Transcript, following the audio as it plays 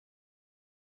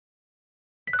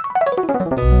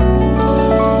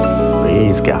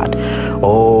Praise God.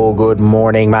 Oh, good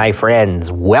morning, my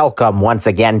friends. Welcome once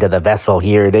again to the vessel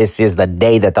here. This is the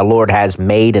day that the Lord has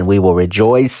made, and we will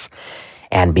rejoice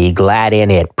and be glad in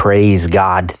it. Praise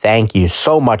God. Thank you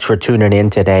so much for tuning in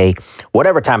today.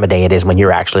 Whatever time of day it is when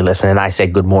you're actually listening, I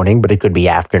said good morning, but it could be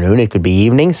afternoon, it could be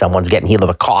evening. Someone's getting healed of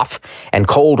a cough and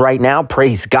cold right now.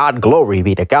 Praise God. Glory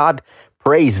be to God.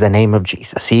 Praise the name of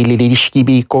Jesus. Thank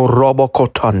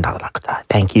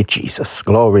you, Jesus.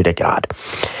 Glory to God.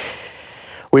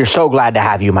 We're so glad to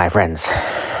have you, my friends.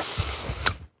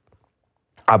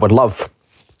 I would love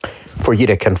for you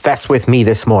to confess with me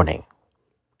this morning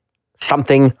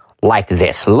something like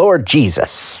this. Lord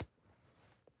Jesus,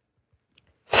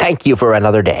 thank you for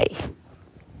another day.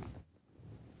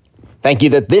 Thank you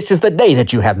that this is the day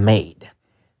that you have made.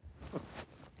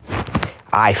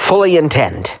 I fully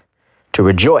intend to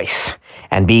rejoice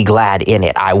and be glad in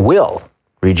it. I will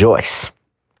rejoice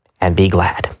and be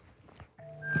glad.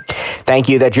 Thank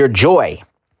you that your joy,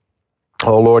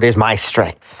 oh Lord, is my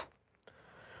strength.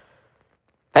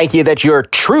 Thank you that your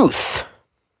truth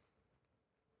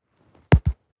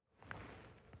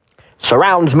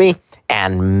surrounds me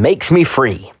and makes me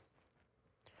free.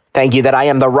 Thank you that I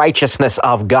am the righteousness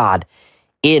of God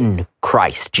in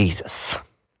Christ Jesus.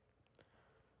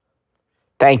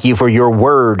 Thank you for your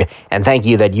word, and thank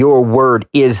you that your word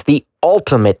is the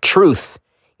ultimate truth.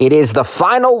 It is the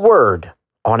final word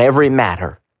on every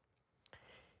matter.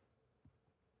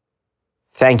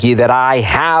 Thank you that I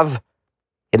have,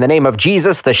 in the name of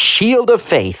Jesus, the shield of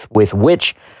faith with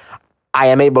which I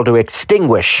am able to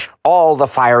extinguish all the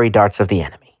fiery darts of the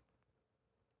enemy.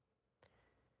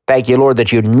 Thank you, Lord,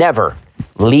 that you never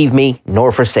leave me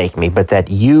nor forsake me, but that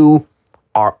you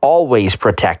are always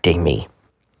protecting me.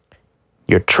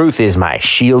 Your truth is my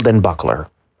shield and buckler,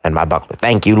 and my buckler.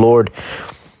 Thank you, Lord,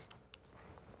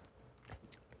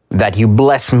 that you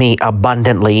bless me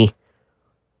abundantly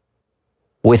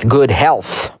with good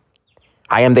health.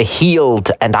 I am the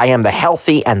healed, and I am the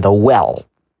healthy and the well.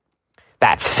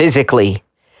 That's physically,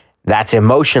 that's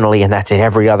emotionally, and that's in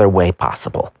every other way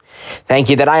possible. Thank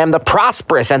you that I am the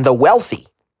prosperous and the wealthy.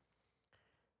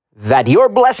 That your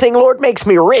blessing, Lord, makes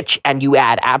me rich, and you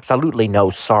add absolutely no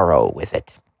sorrow with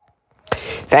it.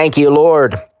 Thank you,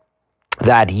 Lord,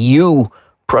 that you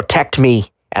protect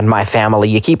me and my family.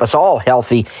 You keep us all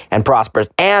healthy and prosperous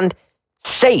and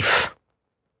safe.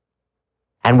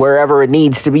 And wherever it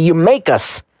needs to be, you make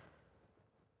us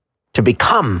to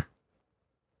become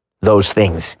those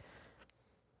things.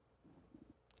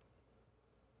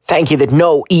 Thank you that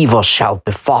no evil shall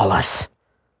befall us.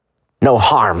 No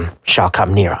harm shall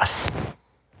come near us.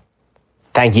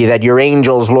 Thank you that your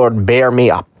angels, Lord, bear me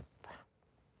up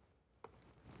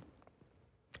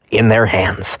in their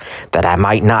hands, that I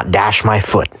might not dash my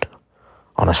foot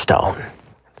on a stone.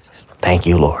 Thank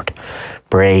you, Lord.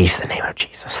 Praise the name of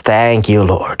Jesus. Thank you,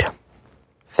 Lord.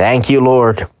 Thank you,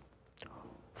 Lord,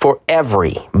 for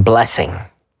every blessing,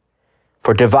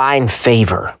 for divine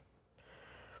favor,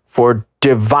 for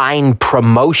divine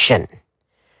promotion,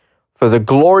 for the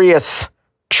glorious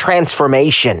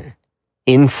transformation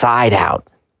inside out.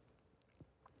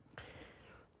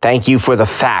 Thank you for the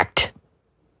fact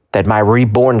that my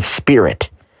reborn spirit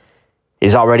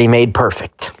is already made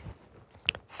perfect.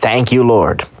 Thank you,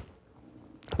 Lord.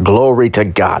 Glory to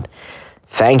God.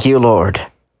 Thank you, Lord,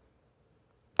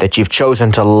 that you've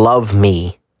chosen to love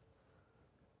me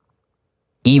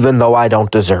even though I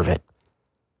don't deserve it.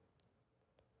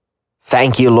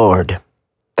 Thank you, Lord,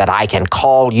 that I can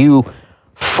call you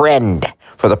friend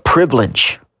for the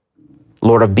privilege,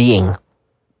 Lord, of being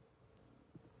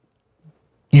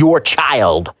your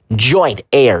child, joint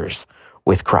heirs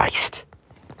with Christ.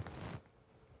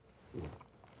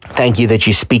 Thank you that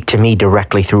you speak to me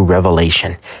directly through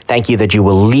revelation. Thank you that you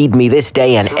will lead me this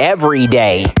day and every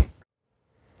day.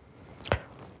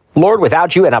 Lord,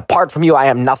 without you and apart from you, I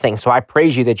am nothing. So I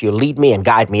praise you that you lead me and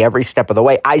guide me every step of the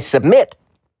way. I submit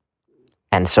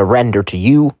and surrender to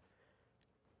you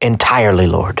entirely,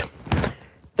 Lord,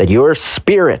 that your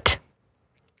spirit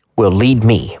will lead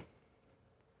me,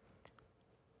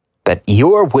 that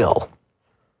your will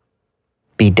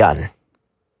be done,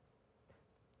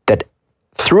 that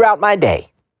throughout my day,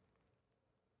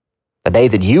 the day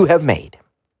that you have made,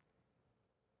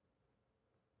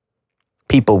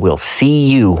 people will see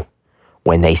you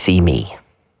when they see me.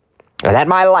 And that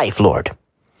my life, Lord,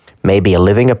 may be a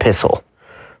living epistle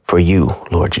for you,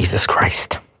 Lord Jesus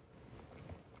Christ.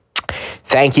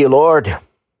 Thank you, Lord.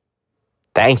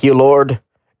 Thank you, Lord.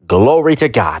 Glory to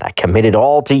God. I commit it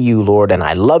all to you, Lord, and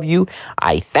I love you.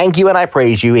 I thank you and I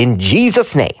praise you in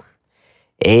Jesus' name.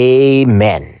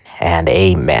 Amen and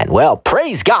amen. Well,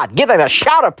 praise God. Give him a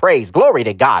shout of praise. Glory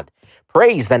to God.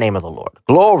 Praise the name of the Lord.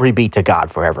 Glory be to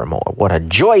God forevermore. What a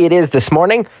joy it is this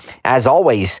morning, as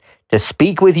always, to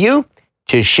speak with you,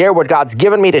 to share what God's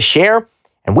given me to share.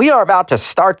 And we are about to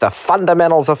start the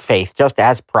fundamentals of faith, just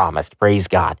as promised. Praise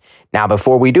God. Now,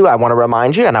 before we do, I want to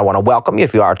remind you, and I want to welcome you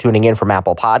if you are tuning in from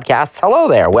Apple Podcasts. Hello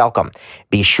there. Welcome.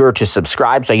 Be sure to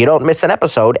subscribe so you don't miss an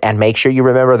episode, and make sure you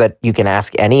remember that you can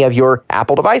ask any of your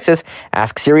Apple devices,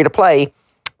 ask Siri to play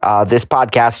this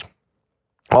podcast.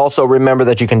 Also, remember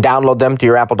that you can download them to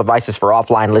your Apple devices for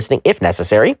offline listening if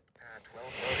necessary.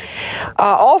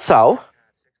 Also,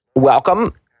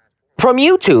 welcome from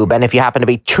YouTube. And if you happen to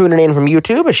be tuning in from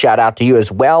YouTube, a shout out to you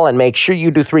as well. And make sure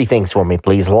you do 3 things for me,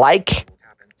 please. Like,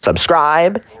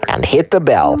 subscribe, and hit the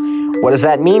bell. What does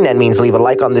that mean? That means leave a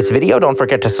like on this video. Don't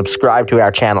forget to subscribe to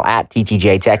our channel at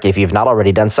TTJ Tech if you've not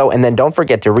already done so. And then don't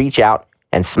forget to reach out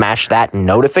and smash that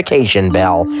notification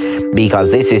bell,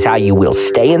 because this is how you will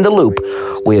stay in the loop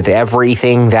with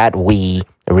everything that we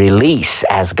release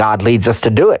as God leads us to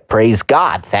do it. Praise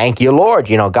God. Thank you, Lord.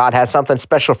 You know, God has something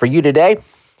special for you today.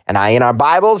 And in our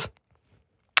Bibles,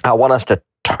 I want us to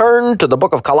turn to the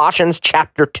book of Colossians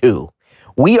chapter 2.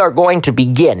 We are going to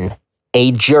begin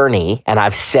a journey, and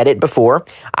I've said it before.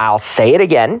 I'll say it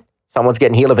again. Someone's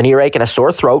getting healed of an earache and a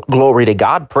sore throat. Glory to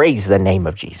God. Praise the name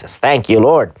of Jesus. Thank you,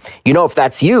 Lord. You know, if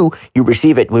that's you, you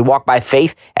receive it. We walk by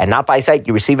faith and not by sight.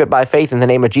 You receive it by faith in the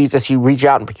name of Jesus. You reach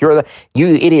out and procure it.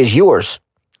 It is yours.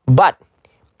 But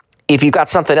if you've got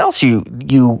something else you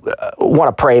want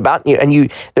to pray about, and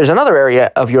there's another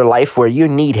area of your life where you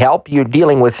need help, you're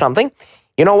dealing with something,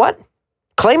 you know what?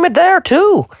 Claim it there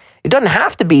too. It doesn't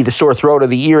have to be the sore throat or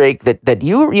the earache that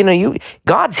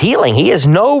God's healing. He is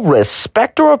no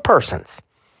respecter of persons.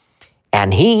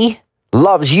 And he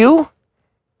loves you,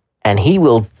 and he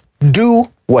will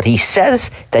do what he says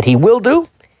that he will do.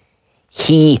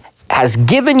 He has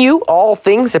given you all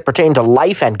things that pertain to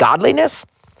life and godliness,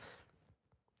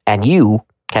 and you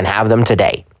can have them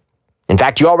today. In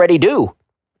fact, you already do.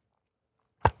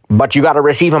 But you got to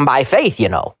receive them by faith,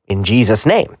 in Jesus'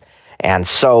 name. And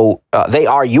so they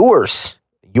are yours.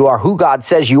 You are who God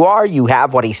says you are. You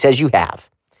have what he says you have.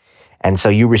 And so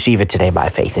you receive it today by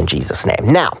faith in Jesus'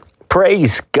 name. Now,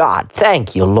 praise God.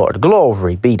 Thank you, Lord.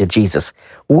 Glory be to Jesus.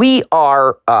 We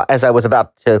are, as I was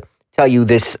about to tell you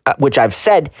this, which I've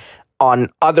said on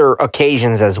other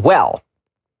occasions as well,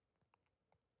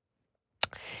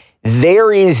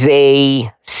 there is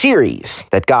a series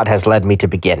that God has led me to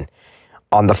begin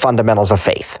on the fundamentals of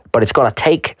faith, but it's going to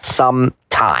take some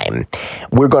time.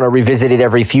 We're going to revisit it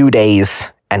every few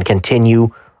days and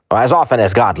continue as often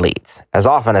as God leads,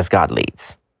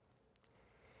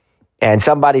 And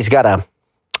somebody's got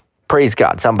praise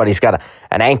God, somebody's got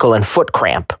an ankle and foot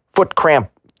cramp.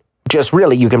 Just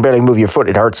really, you can barely move your foot.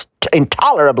 It hurts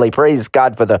intolerably. Praise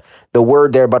God for the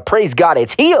word there. But praise God,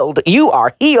 it's healed. You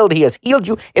are healed. He has healed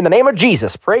you in the name of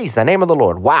Jesus. Praise the name of the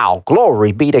Lord. Wow.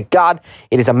 Glory be to God.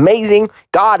 It is amazing.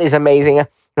 God is amazing.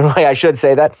 I should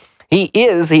say that. He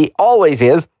is. He always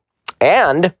is.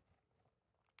 And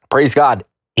praise God,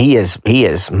 He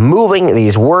is moving.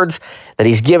 These words that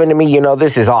he's given to me,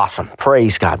 this is awesome.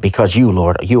 Praise God, because you,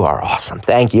 Lord, you are awesome.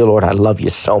 Thank you, Lord. I love you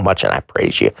so much, and I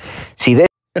praise you. See, this.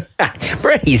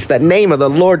 Praise the name of the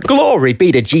Lord. Glory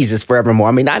be to Jesus forevermore.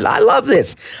 I mean, I love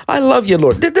this. I love you,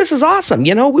 Lord. This is awesome.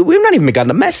 We've not even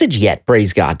gotten a message yet,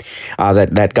 praise God,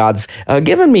 that God's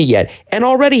given me yet. And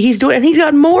already he's doing, and he's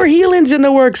got more healings in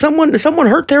the work. Someone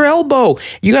hurt their elbow.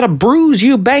 You got a bruise.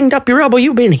 You banged up your elbow.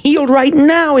 You've been healed right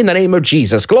now in the name of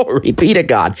Jesus. Glory be to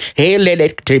God. Thank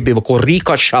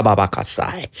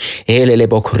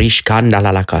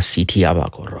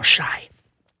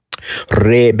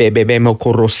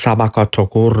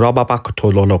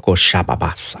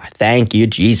you,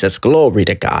 Jesus. Glory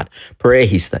to God.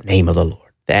 Praise the name of the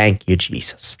Lord. Thank you,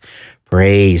 Jesus.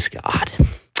 Praise God.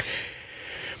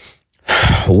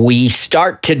 We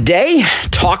start today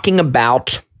talking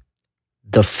about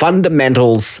the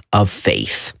fundamentals of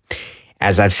faith.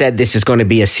 As I've said, this is going to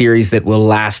be a series that will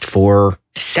last for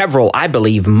several, I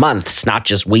believe, months, not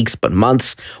just weeks, but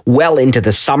months, well into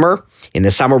the summer. In the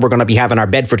summer, we're going to be having our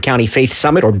Bedford County Faith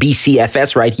Summit, or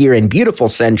BCFS, right here in beautiful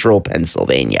central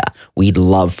Pennsylvania. We'd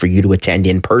love for you to attend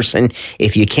in person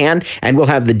if you can, and we'll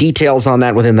have the details on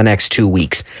that within the next 2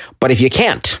 weeks. But if you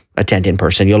can't attend in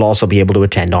person, you'll also be able to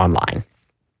attend online.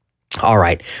 All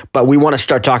right, but we want to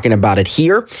start talking about it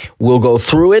here. We'll go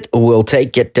through it. We'll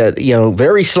take it,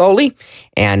 very slowly.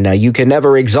 And you can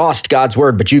never exhaust God's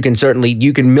word, but you can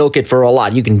milk it for a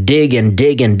lot. You can dig and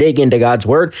dig and dig into God's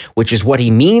word, which is what he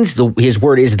means. His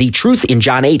word is the truth. In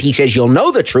John 8, he says, you'll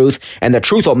know the truth, and the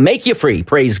truth will make you free.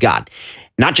 Praise God.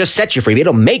 not just set you free, but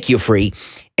it'll make you free.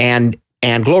 And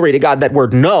glory to God, that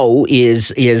word know is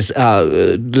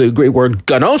the Greek word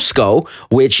gnosko,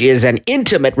 which is an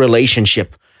intimate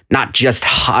relationship, not just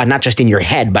in your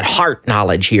head, but heart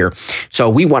knowledge here. So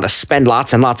we want to spend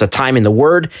lots and lots of time in the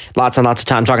Word, lots and lots of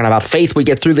time talking about faith. We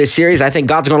get through this series. I think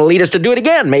God's going to lead us to do it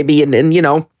again, maybe in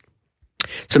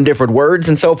some different words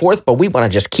and so forth, but we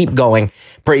want to just keep going.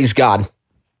 Praise God.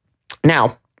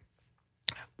 Now,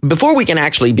 before we can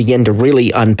actually begin to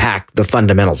really unpack the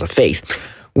fundamentals of faith,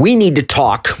 we need to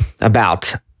talk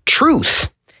about truth.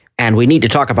 And we need to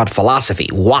talk about philosophy.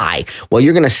 Why? Well,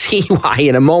 you're going to see why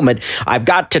in a moment. I've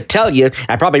got to tell you,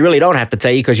 I probably really don't have to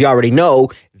tell you because you already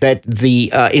know that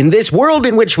in this world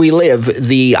in which we live,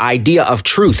 the idea of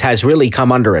truth has really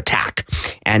come under attack.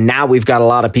 And now we've got a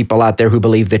lot of people out there who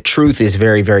believe that truth is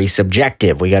very, very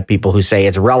subjective. We got people who say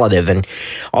it's relative and,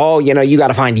 you got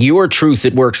to find your truth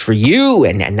that works for you.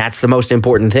 And that's the most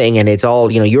important thing. And it's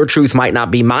all, your truth might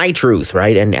not be my truth,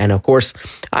 right? And of course,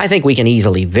 I think we can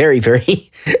easily, very,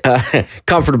 very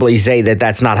comfortably say that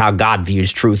that's not how God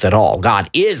views truth at all. God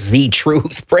is the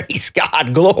truth. Praise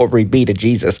God. Glory be to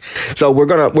Jesus. So we're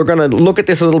gonna look at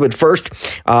this a little bit first.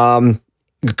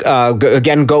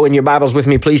 Again, go in your Bibles with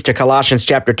me, please, to Colossians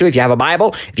chapter 2. If you have a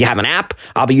Bible, if you have an app,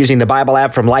 I'll be using the Bible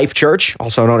app from Life Church,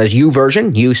 also known as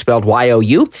YouVersion, you spelled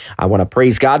Y-O-U. I want to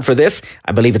praise God for this.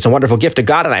 I believe it's a wonderful gift of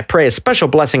God, and I pray a special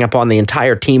blessing upon the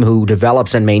entire team who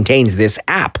develops and maintains this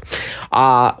app.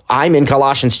 I'm in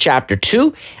Colossians chapter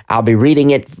 2. I'll be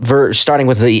reading it starting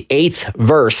with the 8th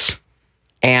verse.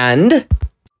 And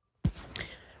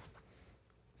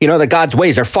you know that God's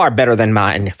ways are far better than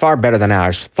mine, far better than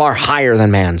ours, far higher than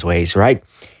man's ways, right?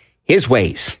 His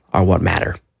ways are what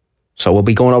matter. So we'll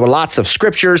be going over lots of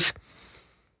scriptures.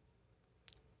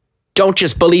 Don't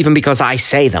just believe them because I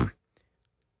say them.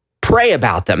 Pray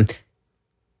about them.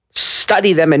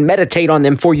 Study them and meditate on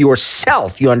them for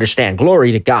yourself. You understand?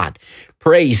 Glory to God.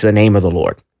 Praise the name of the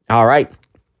Lord. All right.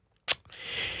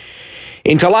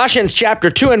 In Colossians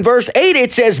chapter 2 and verse 8,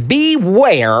 it says,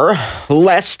 "Beware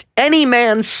lest any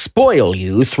man spoil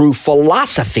you through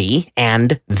philosophy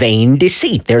and vain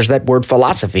deceit." There's that word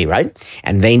philosophy, right?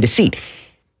 And vain deceit.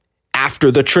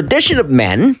 "After the tradition of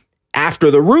men,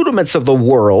 after the rudiments of the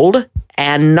world,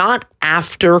 and not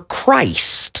after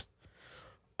Christ."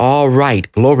 All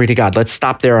right, glory to God. Let's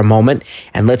stop there a moment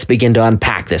and let's begin to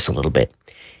unpack this a little bit.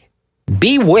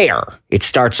 Beware, it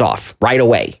starts off right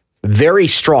away, very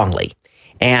strongly.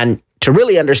 And to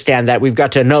really understand that, we've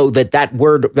got to know that that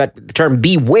term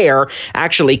beware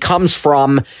actually comes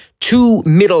from two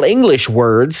Middle English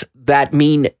words that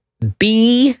mean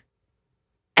be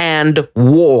and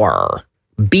war.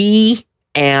 Be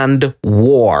and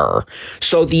war.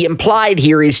 So the implied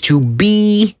here is to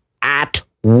be at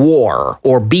war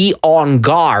or be on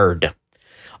guard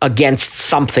against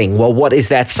something. Well, what is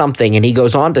that something? And he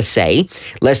goes on to say,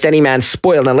 lest any man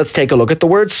spoil. Now let's take a look at the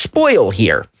word spoil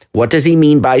here. What does he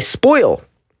mean by spoil?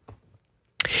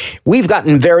 We've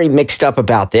gotten very mixed up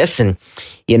about this, and,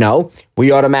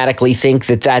 we automatically think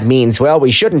that means, well,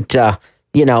 we shouldn't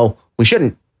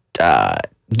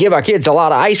give our kids a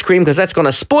lot of ice cream because that's going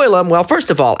to spoil them. Well, first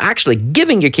of all, actually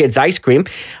giving your kids ice cream,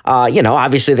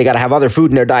 obviously they got to have other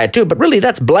food in their diet too, but really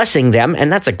that's blessing them,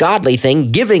 and that's a godly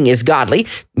thing. Giving is godly.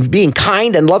 Being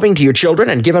kind and loving to your children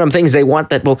and giving them things they want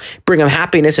that will bring them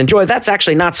happiness and joy, that's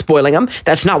actually not spoiling them.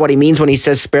 That's not what he means when he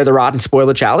says spare the rod and spoil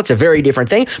the child. It's a very different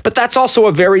thing, but that's also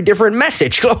a very different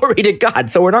message. Glory to God.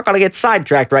 So we're not going to get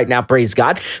sidetracked right now, praise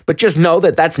God, but just know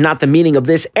that that's not the meaning of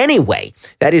this anyway.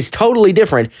 That is totally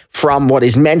different from what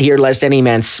is meant here, lest any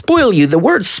man spoil you. The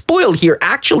word spoil here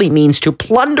actually means to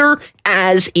plunder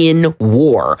as in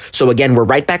war. So again, we're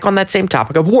right back on that same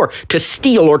topic of war. To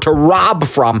steal or to rob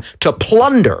from, to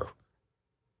plunder.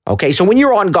 Okay, so when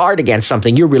you're on guard against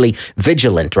something, you're really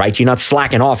vigilant, right? You're not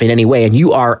slacking off in any way, and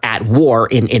you are at war,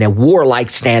 in a warlike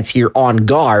stance here, on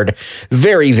guard,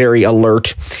 very, very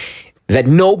alert, that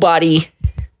nobody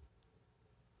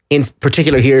in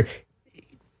particular here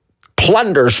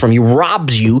plunders from you,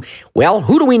 robs you. Well,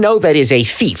 who do we know that is a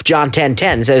thief? John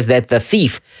 10:10 says that the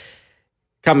thief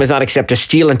cometh not except to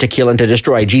steal and to kill and to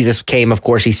destroy. Jesus came, of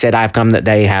course, he said, I've come that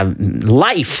they have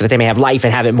life, that they may have life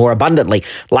and have it more abundantly,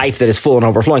 life that is full and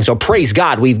overflowing. So praise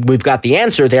God, we've got the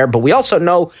answer there, but we also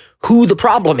know who the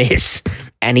problem is.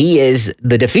 And he is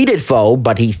the defeated foe,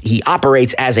 but he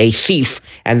operates as a thief,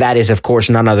 and that is, of course,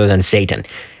 none other than Satan,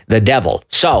 the devil.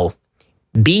 So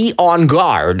be on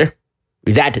guard.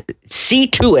 See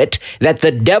to it that the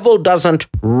devil doesn't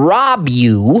rob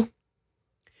you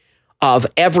of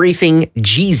everything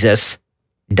Jesus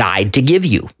died to give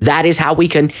you. That is how we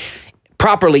can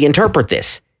properly interpret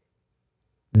this.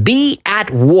 Be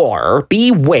at war,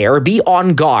 beware, be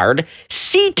on guard.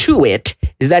 See to it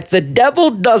that the devil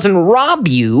doesn't rob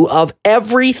you of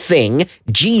everything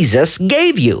Jesus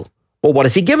gave you. Well, what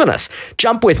has he given us?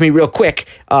 Jump with me real quick,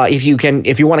 if you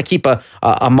want to keep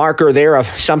a marker there of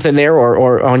something there,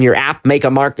 or on your app, make a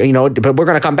mark. But we're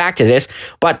going to come back to this.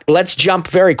 But let's jump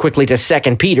very quickly to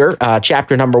 2 Peter,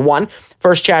 chapter number 1,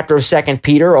 first chapter of 2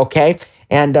 Peter. Okay,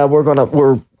 and we're gonna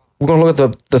look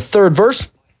at the third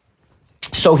verse.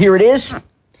 So here it is.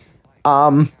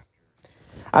 I'm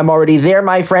already there,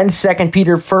 my friends. 2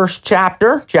 Peter, first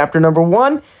chapter number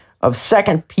 1 of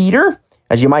 2 Peter.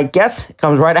 As you might guess, it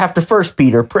comes right after 1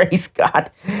 Peter. Praise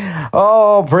God.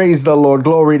 Oh, praise the Lord.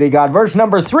 Glory to God. Verse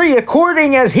number 3,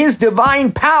 according as his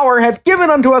divine power hath given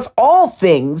unto us all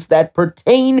things that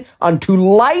pertain unto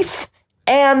life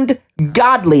and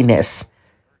godliness,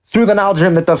 through the knowledge of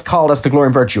him that doth call us to glory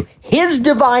and virtue. His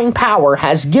divine power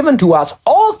has given to us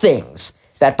all things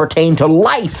that pertain to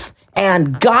life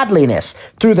and godliness,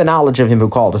 through the knowledge of him who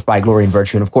called us by glory and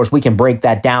virtue. And of course, we can break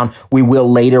that down. We will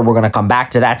later. We're going to come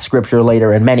back to that scripture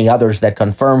later, and many others that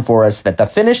confirm for us that the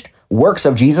finished works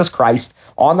of Jesus Christ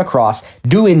on the cross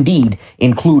do indeed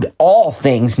include all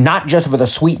things, not just for the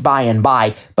sweet by and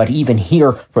by, but even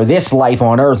here for this life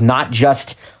on earth, not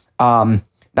just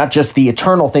the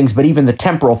eternal things, but even the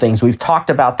temporal things. We've talked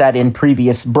about that in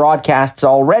previous broadcasts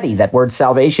already. That word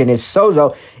salvation is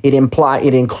sozo. It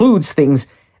includes things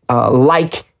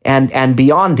like and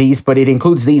beyond these, but it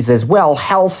includes these as well: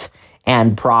 health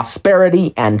and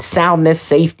prosperity and soundness,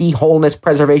 safety, wholeness,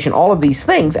 preservation, all of these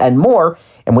things and more.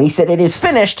 And when he said it is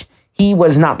finished, he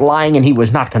was not lying and he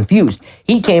was not confused.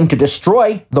 He came to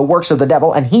destroy the works of the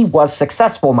devil, and he was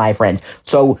successful, my friends.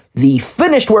 So the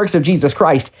finished works of Jesus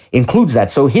Christ includes that.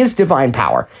 So his divine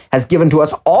power has given to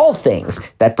us all things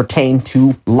that pertain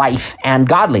to life and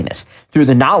godliness, through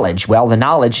the knowledge. Well, the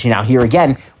knowledge, here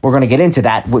again, we're going to get into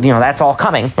that. That's all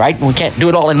coming, right? We can't do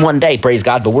it all in one day, praise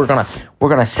God, but we're going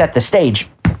to set the stage.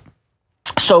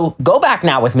 So go back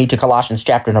now with me to Colossians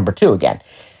chapter number 2 again.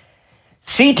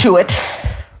 See to it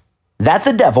that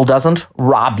the devil doesn't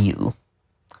rob you,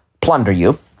 plunder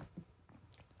you,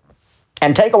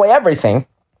 and take away everything,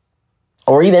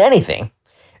 or even anything,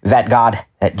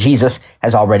 that Jesus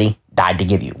has already died to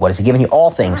give you. What has he given you?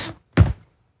 All things,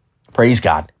 praise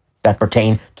God, that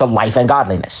pertain to life and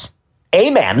godliness.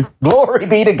 Amen. Glory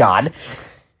be to God.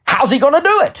 How's he going to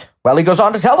do it? Well, he goes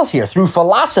on to tell us here, through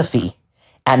philosophy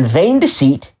and vain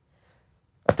deceit,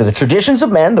 after the traditions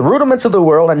of men, the rudiments of the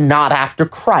world, and not after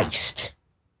Christ.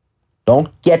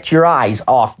 Don't get your eyes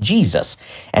off Jesus,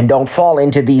 and don't fall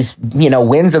into these,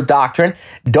 winds of doctrine.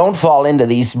 Don't fall into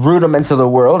these rudiments of the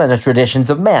world and the traditions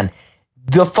of men.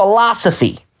 The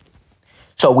philosophy.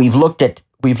 So we've looked at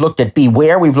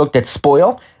beware, we've looked at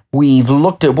spoil, we've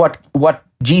looked at what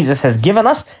Jesus has given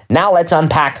us. Now let's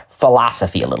unpack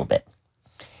philosophy a little bit.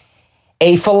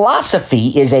 A philosophy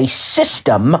is a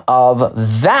system of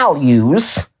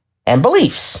values and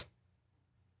beliefs.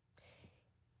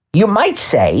 You might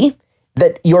say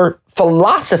that your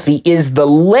philosophy is the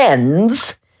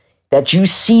lens that you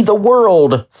see the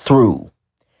world through.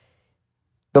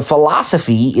 The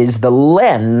philosophy is the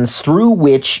lens through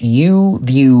which you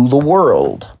view the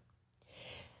world.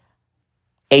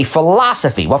 A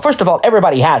philosophy, well, first of all,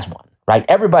 everybody has one, right?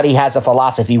 Everybody has a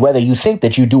philosophy, whether you think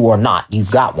that you do or not,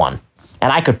 you've got one.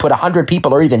 And I could put 100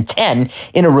 people or even 10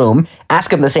 in a room,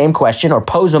 ask them the same question or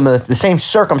pose them the same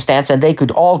circumstance, and they could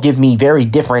all give me very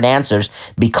different answers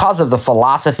because of the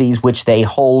philosophies which they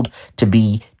hold to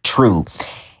be true.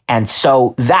 And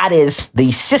so that is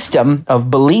the system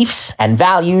of beliefs and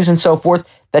values and so forth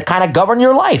that kind of govern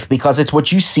your life, because it's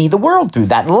what you see the world through,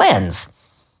 that lens.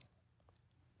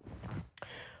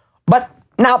 But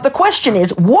now the question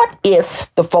is, what if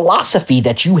the philosophy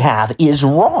that you have is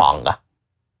wrong?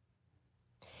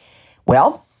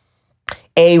 Well,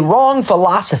 a wrong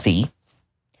philosophy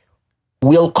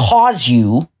will cause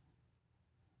you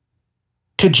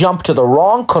to jump to the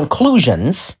wrong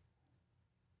conclusions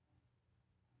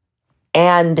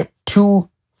and to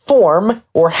form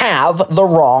or have the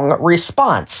wrong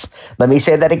response. Let me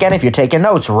say that again. If you're taking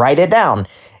notes, write it down.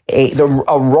 A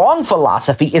wrong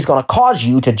philosophy is going to cause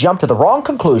you to jump to the wrong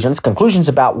conclusions. Conclusions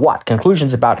about what?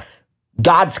 Conclusions about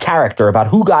God's character, about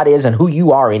who God is and who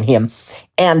you are in him,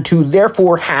 and to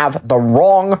therefore have the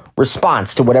wrong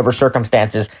response to whatever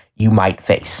circumstances you might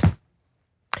face.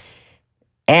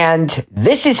 And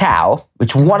this is how,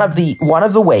 it's one of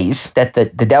the ways that the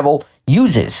devil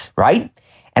uses, right?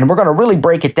 And we're going to really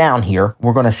break it down here.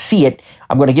 We're going to see it.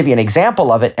 I'm going to give you an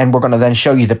example of it, and we're going to then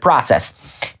show you the process.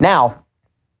 Now,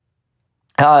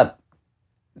 the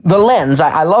lens,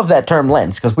 I love that term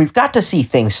lens, because we've got to see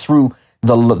things through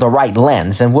the right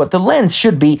lens. And what the lens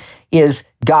should be is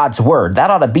God's word. That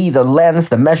ought to be the lens,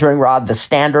 the measuring rod, the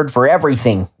standard for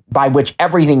everything, by which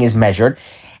everything is measured.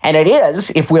 And it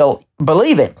is, if we'll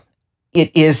believe it,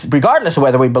 it is, regardless of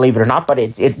whether we believe it or not, but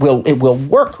it will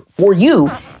work for you,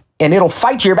 and it'll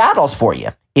fight your battles for you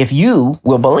if you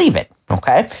will believe it,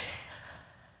 okay?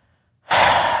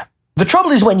 The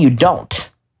trouble is when you don't,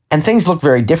 and things look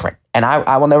very different. And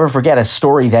I will never forget a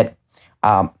story that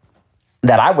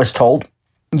I was told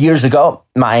years ago.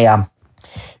 My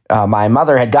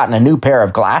mother had gotten a new pair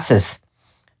of glasses,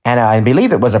 and I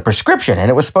believe it was a prescription, and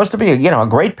it was supposed to be a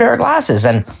great pair of glasses.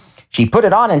 And she put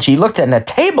it on, and she looked, and the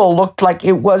table looked like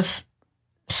it was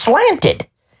slanted.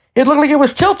 It looked like it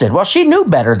was tilted. Well, she knew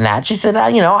better than that. She said,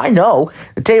 I know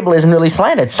the table isn't really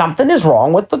slanted. Something is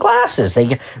wrong with the glasses.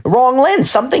 The wrong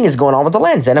lens. Something is going on with the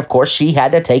lens. And, of course, she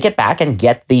had to take it back and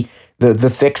get the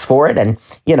fix for it. And,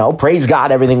 praise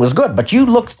God, everything was good. But you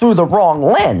looked through the wrong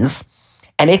lens,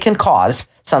 and it can cause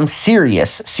some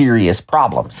serious, serious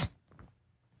problems.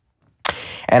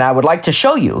 And I would like to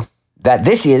show you that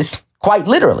this is quite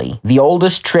literally the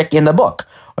oldest trick in the book,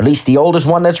 or at least the oldest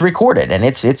one that's recorded, and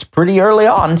it's pretty early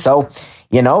on. So,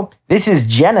 this is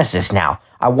Genesis now.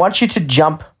 I want you to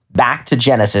jump back to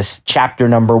Genesis chapter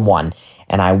number 1,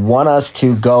 and I want us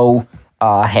to go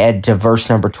ahead to verse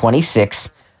number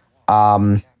 26.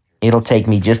 It'll take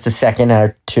me just a second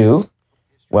or two.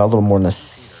 Well, a little more than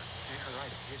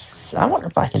I wonder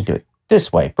if I can do it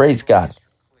this way. Praise God.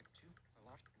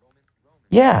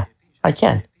 Yeah, I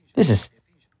can. This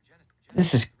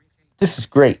is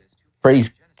great.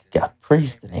 Praise God.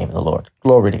 Praise the name of the Lord.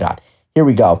 Glory to God. Here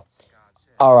we go.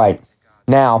 All right.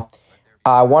 Now,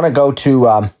 I want to go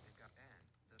to,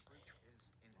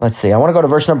 let's see. I want to go to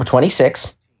verse number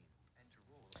 26.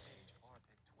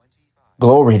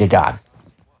 Glory to God.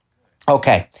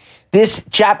 Okay. This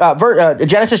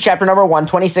Genesis chapter number 1,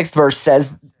 26th verse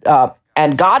says,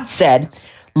 and God said,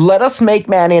 let us make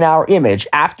man in our image,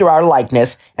 after our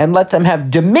likeness, and let them have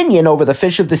dominion over the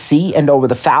fish of the sea, and over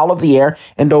the fowl of the air,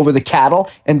 and over the cattle,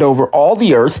 and over all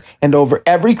the earth, and over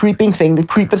every creeping thing that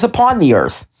creepeth upon the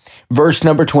earth. Verse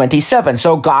number 27,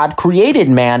 so God created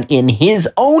man in his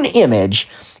own image.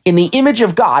 In the image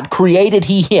of God created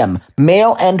he him.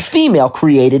 Male and female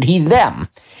created he them.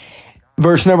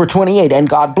 Verse number 28, and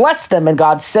God blessed them, and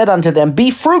God said unto them, be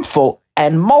fruitful,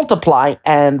 and multiply,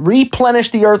 and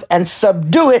replenish the earth, and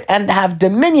subdue it, and have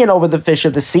dominion over the fish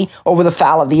of the sea, over the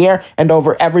fowl of the air, and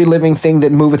over every living thing that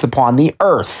moveth upon the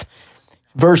earth.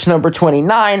 Verse number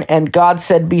 29, and God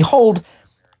said, behold,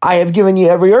 I have given you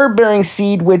every herb-bearing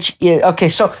seed, which is... Okay,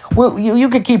 so you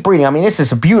could keep reading. I mean, this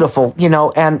is a beautiful,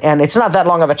 and it's not that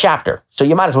long of a chapter, so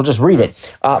you might as well just read it.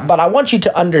 But I want you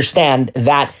to understand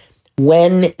that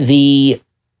when the...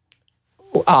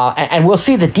 and we'll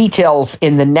see the details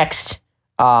in the next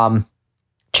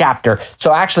chapter.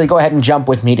 So actually, go ahead and jump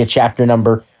with me to chapter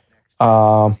number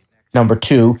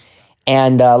 2,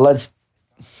 and let's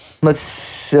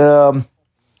see.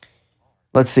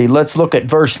 Let's look at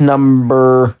verse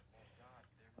number.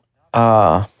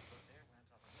 Okay,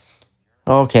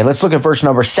 let's look at verse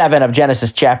number 7 of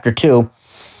Genesis chapter 2,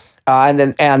 and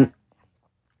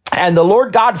the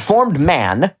Lord God formed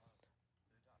man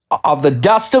of the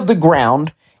dust of the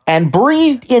ground, and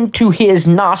breathed into his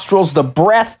nostrils the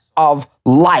breath of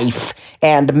life,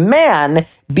 and man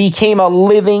became a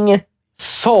living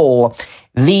soul.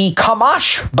 The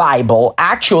Kamash Bible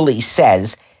actually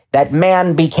says that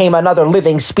man became another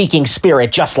living, speaking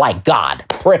spirit just like God.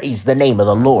 Praise the name of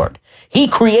the Lord. He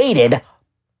created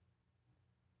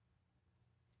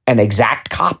an exact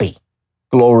copy.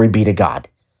 Glory be to God.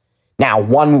 Now,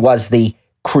 one was the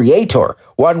creator.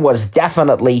 One was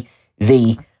definitely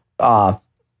the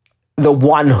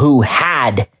one who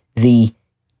had the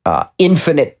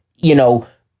infinite,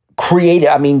 created.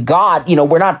 I mean, God.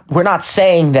 We're not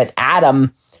saying that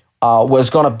Adam was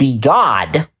going to be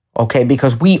God, okay?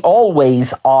 Because we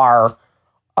always are.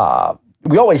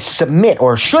 We always submit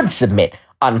or should submit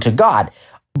unto God.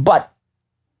 But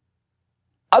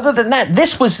other than that,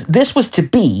 this was to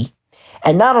be,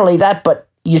 and not only that, but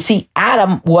you see,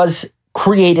 Adam was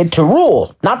created to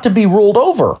rule, not to be ruled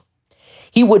over.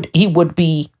 He would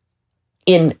be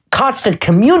in constant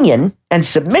communion and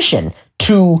submission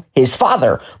to his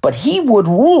father, but he would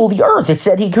rule the earth. It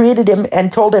said he created him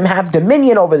and told him, have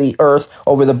dominion over the earth,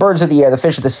 over the birds of the air, the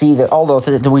fish of the sea, all those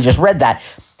that we just read that.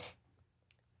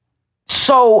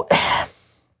 So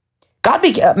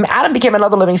Adam became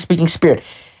another living, speaking spirit.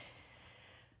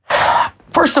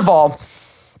 First of all,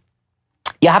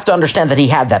 you have to understand that he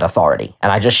had that authority,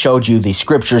 and I just showed you the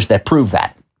scriptures that prove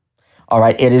that. All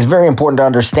right, it is very important to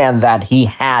understand that he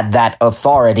had that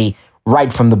authority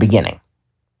right from the beginning.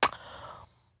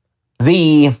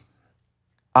 the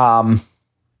there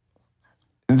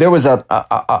was an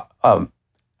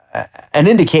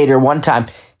indicator one time.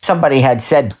 Somebody had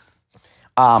said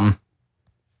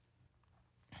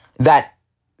that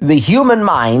the human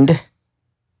mind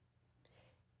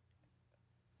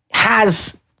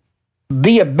has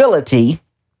the ability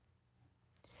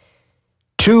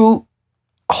to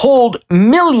hold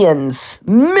millions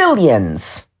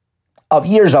of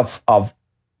years of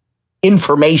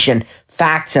information,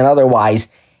 facts and otherwise.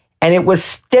 And it was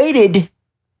stated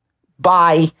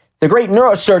by the great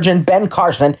neurosurgeon Ben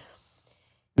Carson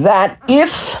that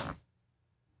if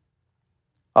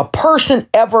a person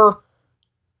ever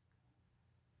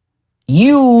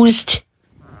used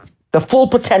the full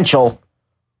potential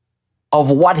of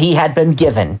what he had been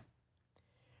given,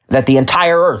 that the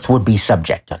entire earth would be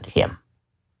subject unto him.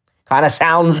 Kind of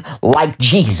sounds like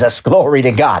Jesus. Glory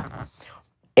to God.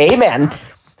 Amen.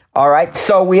 All right.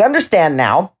 So we understand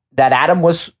now that Adam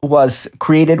was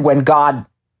created when God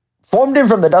formed him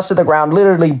from the dust of the ground,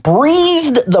 literally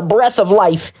breathed the breath of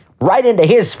life right into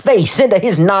his face, into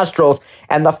his nostrils.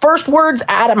 And the first words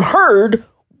Adam heard,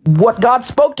 what God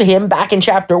spoke to him back in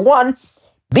chapter 1,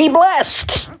 be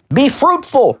blessed, be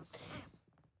fruitful,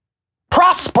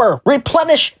 prosper,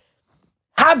 replenish,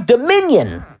 have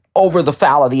dominion over the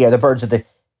fowl of the air, the birds of the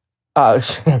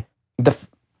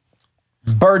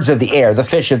birds of the air, the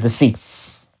fish of the sea.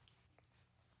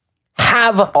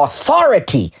 Have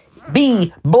authority,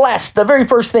 be blessed. The very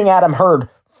first thing Adam heard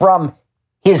from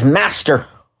his master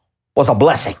was a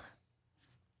blessing.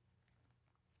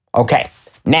 Okay,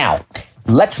 now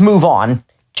let's move on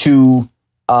to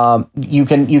you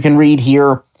can read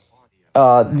here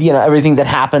everything that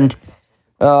happened.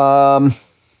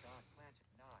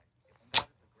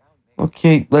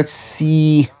 Okay, let's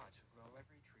see.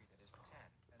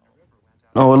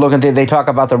 Oh, we're looking at, they talk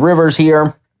about the rivers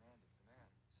here.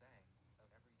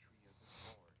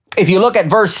 If you look at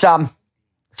verse,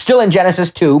 still in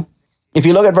Genesis 2, if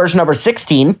you look at verse number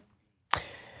 16,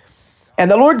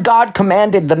 and the Lord God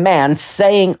commanded the man,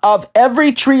 saying, of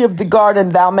every tree of the garden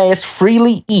thou mayest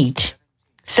freely eat.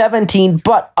 17,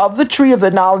 but of the tree of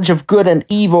the knowledge of good and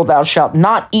evil thou shalt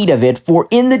not eat of it, for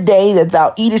in the day that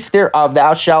thou eatest thereof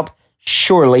thou shalt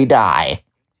surely die.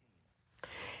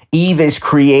 Eve is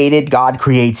created. God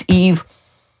creates Eve.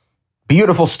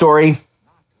 Beautiful story.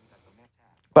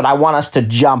 But I want us to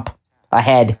jump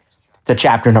ahead to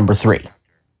chapter number 3.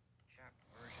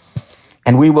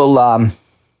 And we will,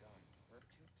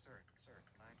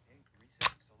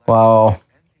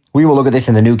 we will look at this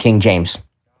in the New King James.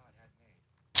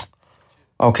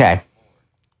 Okay.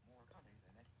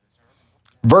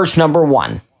 Verse number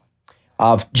 1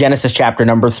 of Genesis chapter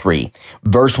number 3.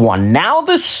 Verse 1. Now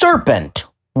the serpent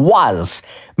was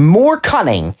more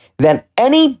cunning than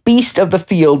any beast of the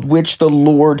field which the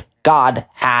Lord God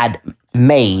had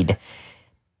made.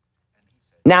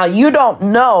 Now, you don't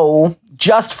know,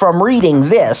 just from reading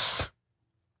this,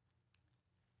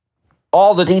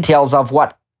 all the details of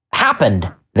what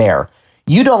happened there.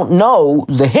 You don't know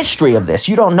the history of this.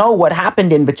 You don't know what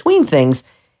happened in between things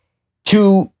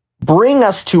to bring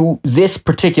us to this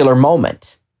particular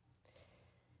moment.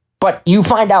 But you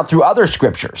find out through other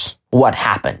scriptures what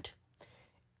happened.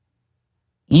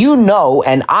 You know,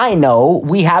 and I know,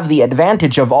 we have the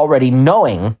advantage of already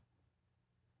knowing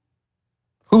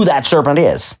who that serpent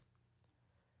is.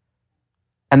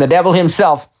 And the devil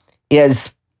himself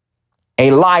is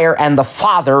a liar and the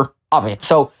father of it.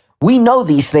 So we know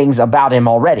these things about him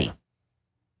already.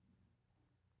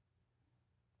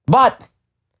 But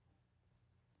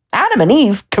Adam and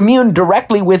Eve communed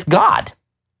directly with God.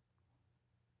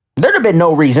 There'd have been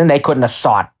no reason they couldn't have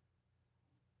sought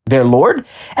their Lord.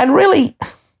 And really,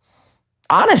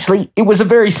 honestly, it was a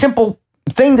very simple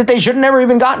thing that they should have never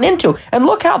even gotten into. And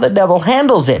look how the devil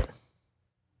handles it.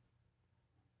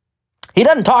 He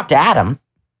doesn't talk to Adam.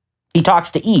 He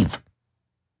talks to Eve.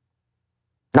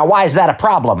 Now, why is that a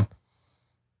problem?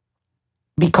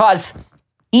 Because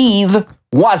Eve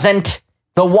wasn't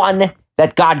the one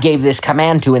that God gave this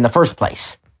command to in the first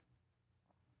place.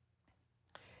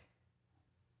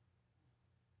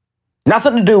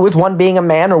 Nothing to do with one being a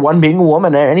man or one being a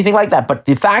woman or anything like that. But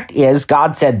the fact is,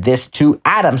 God said this to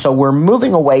Adam. So we're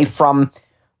moving away from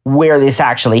where this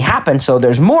actually happened. So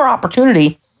there's more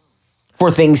opportunity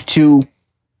for things to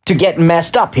get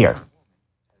messed up here.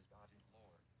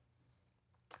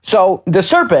 So the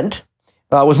serpent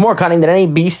was more cunning than any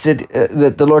beast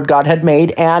that the Lord God had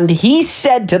made. And he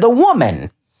said to the woman,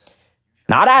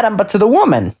 not Adam, but to the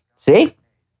woman, see?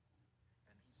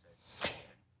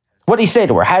 What did he say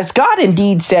to her? Has God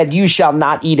indeed said, you shall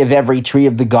not eat of every tree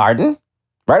of the garden?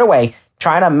 Right away,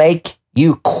 trying to make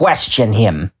you question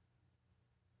him.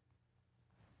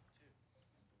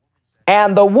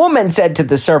 And the woman said to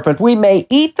the serpent, we may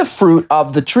eat the fruit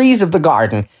of the trees of the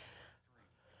garden,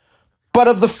 but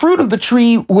of the fruit of the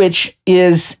tree which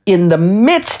is in the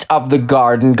midst of the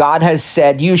garden, God has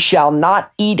said, you shall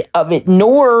not eat of it,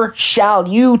 nor shall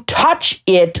you touch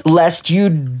it, lest you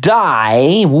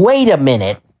die. Wait a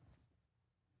minute.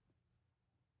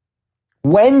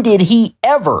 When did he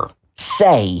ever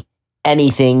say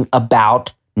anything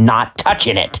about not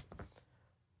touching it?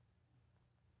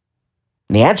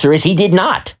 And the answer is he did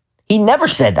not. He never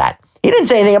said that. He didn't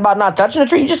say anything about not touching the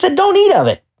tree. He just said, don't eat of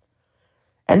it.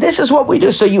 And this is what we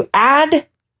do. So you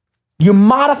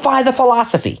modify the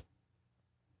philosophy.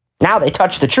 Now they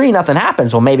touch the tree, nothing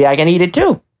happens. Well, maybe I can eat it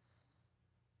too.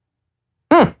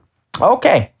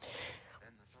 Okay.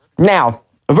 Now,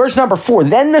 verse number 4.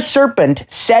 Then the serpent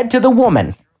said to the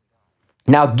woman.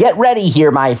 Now get ready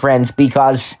here, my friends,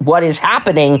 because what is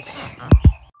happening,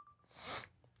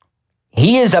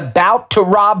 he is about to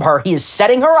rob her. He is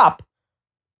setting her up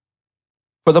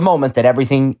for the moment that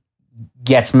everything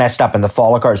gets messed up and the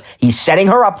fall occurs. He's setting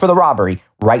her up for the robbery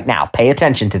right now. Pay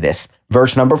attention to this.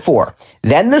 Verse number 4.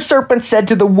 Then the serpent said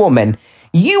to the woman,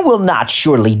 you will not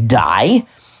surely die,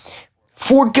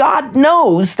 for God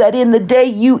knows that in the day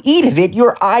you eat of it,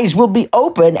 your eyes will be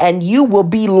open and you will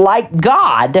be like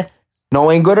God,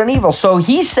 knowing good and evil. So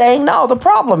he's saying, no, the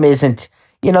problem isn't,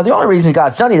 the only reason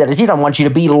God's done that is he don't want you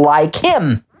to be like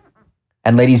him.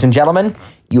 And ladies and gentlemen,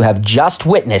 you have just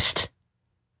witnessed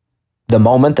the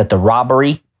moment that the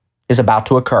robbery is about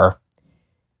to occur,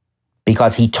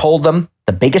 because he told them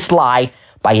the biggest lie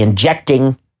by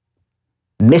injecting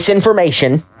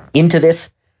misinformation into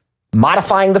this,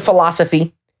 modifying the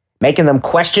philosophy, making them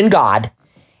question God.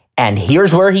 And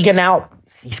here's where he's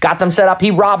got them set up.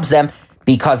 He robs them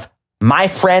because, my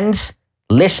friends,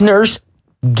 listeners,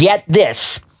 get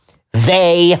this.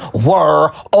 They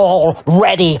were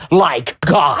already like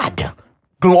God.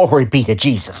 Glory be to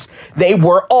Jesus. They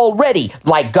were already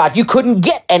like God. You couldn't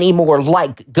get any more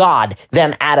like God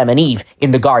than Adam and Eve in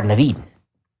the Garden of Eden.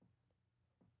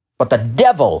 But the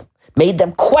devil made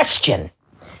them question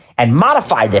and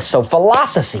modify this. So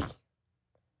philosophy,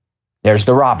 there's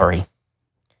the robbery.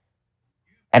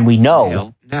 And we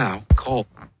know now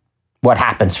what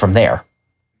happens from there.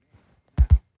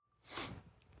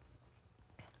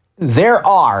 There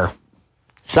are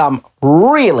some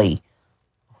really,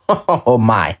 oh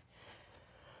my,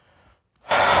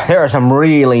 there are some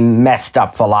really messed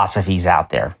up philosophies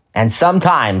out there. And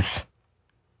sometimes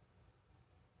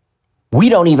we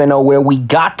don't even know where we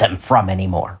got them from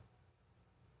anymore.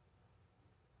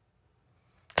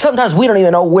 Sometimes we don't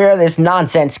even know where this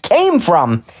nonsense came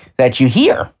from that you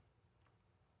hear.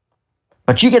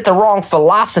 But you get the wrong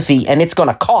philosophy and it's going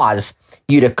to cause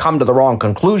you to come to the wrong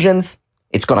conclusions.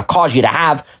 It's going to cause you to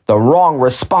have the wrong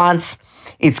response.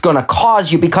 It's going to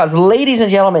cause you, because, ladies and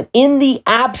gentlemen, in the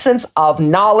absence of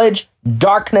knowledge,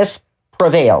 darkness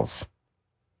prevails.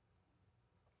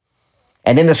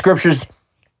 And in the scriptures,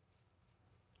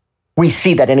 we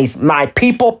see that my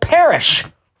people perish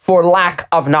for lack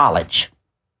of knowledge.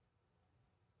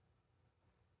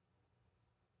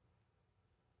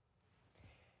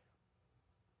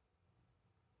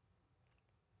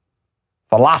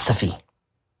 Philosophy.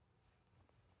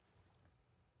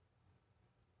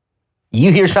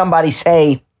 You hear somebody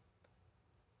say,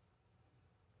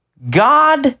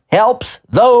 God helps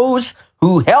those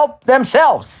who help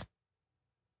themselves.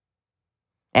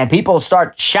 And people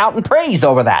start shouting praise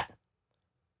over that.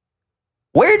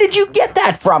 Where did you get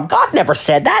that from? God never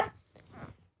said that.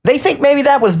 They think maybe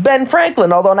that was Ben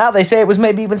Franklin, although now they say it was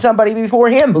maybe even somebody before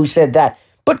him who said that.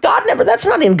 But God never, that's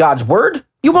not in God's word.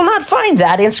 You will not find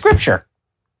that in Scripture.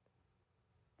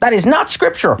 That is not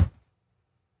Scripture.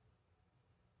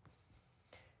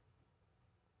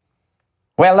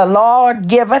 Well, the Lord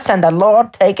giveth and the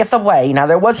Lord taketh away. Now,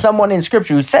 there was someone in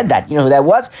Scripture who said that. You know who that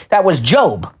was? That was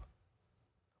Job.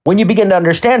 When you begin to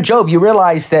understand Job, you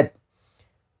realize that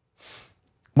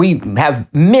we have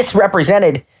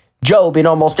misrepresented Job in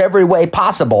almost every way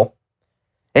possible,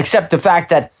 except the fact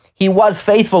that he was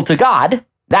faithful to God.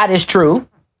 That is true.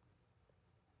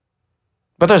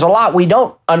 But there's a lot we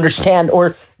don't understand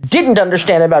or didn't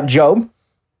understand about Job.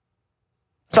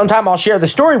 Sometime I'll share the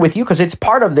story with you because it's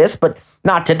part of this, but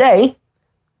not today.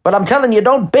 But I'm telling you,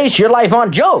 don't base your life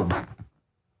on Job.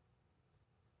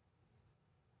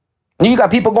 You got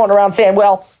people going around saying,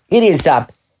 well, it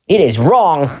is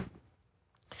wrong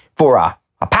for a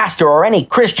pastor or any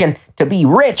Christian to be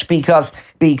rich because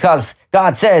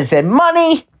God says that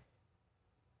money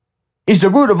is the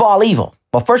root of all evil.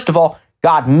 Well, first of all,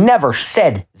 God never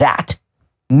said that.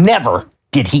 Never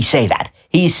did he say that.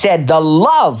 He said the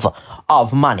love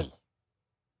of money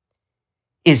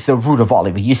is the root of all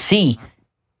evil. You see,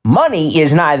 money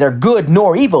is neither good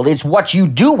nor evil. It's what you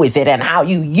do with it and how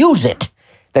you use it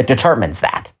that determines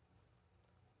that.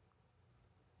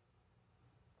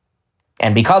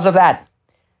 And because of that,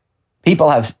 people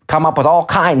have come up with all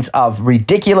kinds of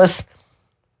ridiculous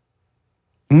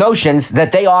notions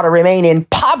that they ought to remain in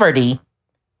poverty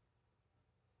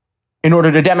in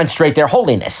order to demonstrate their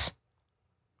holiness,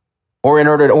 or in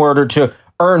order to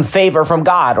earn favor from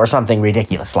God, or something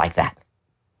ridiculous like that.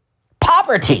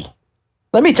 Poverty.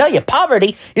 Let me tell you,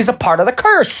 poverty is a part of the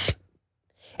curse.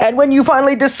 And when you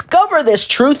finally discover this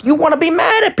truth, you want to be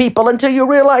mad at people until you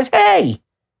realize, hey,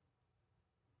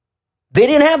 they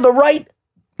didn't have the right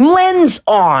lens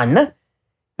on.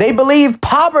 They believe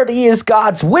poverty is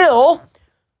God's will.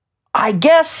 I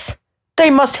guess they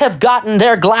must have gotten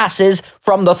their glasses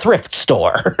from the thrift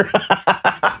store.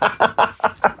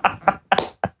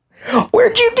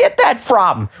 Where'd you get that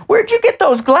from? Where'd you get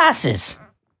those glasses?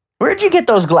 Where'd you get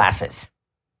those glasses?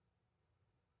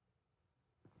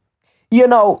 You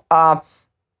know,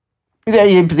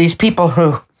 these people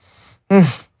who,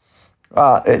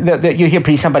 you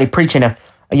hear somebody preaching a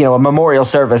memorial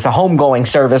service, a homegoing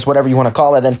service, whatever you want to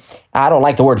call it. And I don't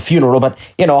like the word funeral, but,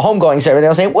 a homegoing service.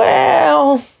 They'll say,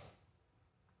 well,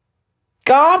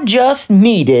 God just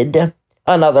needed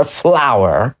another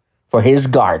flower for his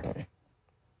garden.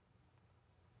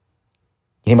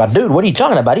 You're about, dude, what are you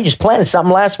talking about? He just planted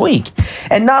something last week.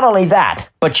 And not only that,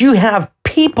 but you have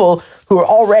people who are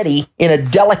already in a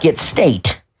delicate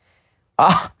state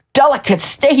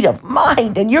of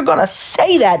mind, and you're going to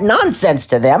say that nonsense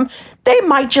to them. They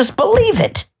might just believe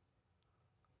it.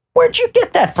 Where'd you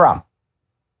get that from?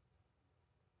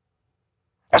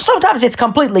 Sometimes it's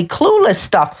completely clueless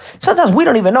stuff. Sometimes we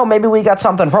don't even know. Maybe we got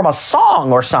something from a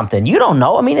song or something. You don't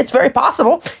know. I mean, it's very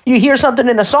possible. You hear something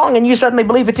in a song and you suddenly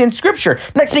believe it's in Scripture.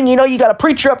 Next thing you know, you got a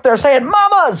preacher up there saying,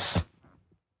 mamas,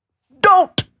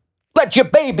 don't let your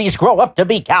babies grow up to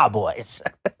be cowboys.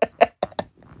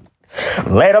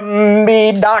 Let them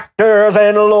be doctors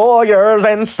and lawyers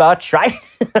and such, right?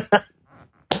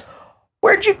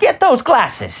 Where'd you get those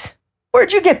glasses?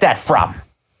 Where'd you get that from?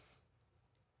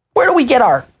 Where do we get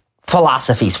our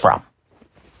philosophies from?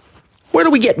 Where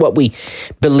do we get what we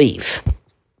believe?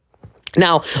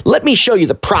 Now, let me show you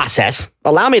the process.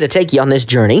 Allow me to take you on this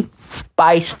journey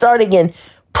by starting in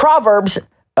Proverbs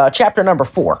chapter number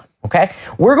 4, okay?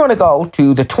 We're going to go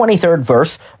to the 23rd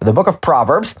verse of the book of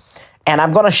Proverbs, and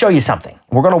I'm going to show you something.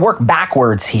 We're going to work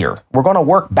backwards here. We're going to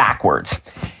work backwards.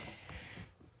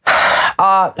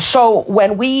 So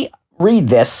when we read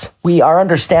this, we are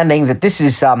understanding that this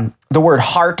is the word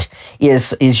heart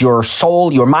is your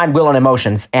soul, your mind, will, and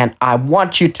emotions. And I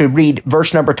want you to read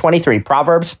verse number 23,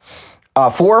 Proverbs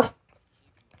 4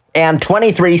 and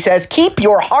 23 says, keep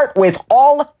your heart with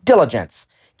all diligence.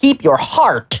 Keep your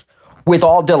heart with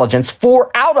all diligence, for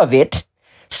out of it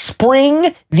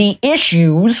spring the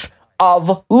issues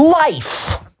of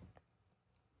life.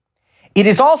 It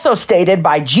is also stated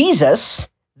by Jesus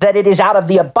that it is out of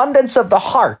the abundance of the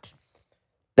heart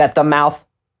that the mouth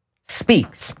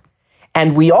speaks.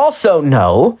 And we also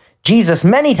know Jesus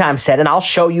many times said, and I'll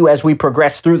show you as we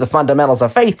progress through the fundamentals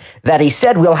of faith, that he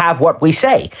said we'll have what we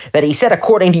say, that he said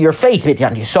according to your faith be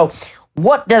done to you. So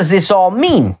what does this all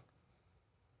mean?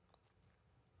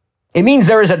 It means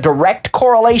there is a direct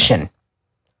correlation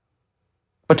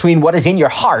between what is in your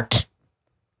heart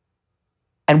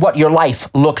and what your life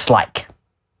looks like.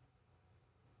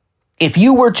 If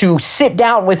you were to sit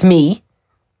down with me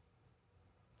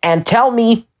and tell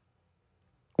me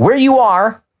where you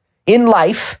are in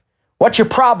life, what your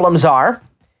problems are,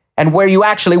 and where you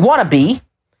actually want to be,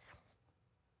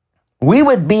 we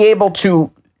would be able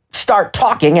to start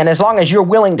talking. And as long as you're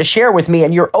willing to share with me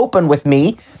and you're open with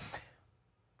me,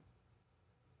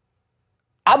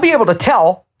 I'll be able to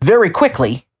tell very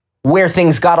quickly where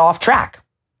things got off track.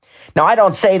 Now, I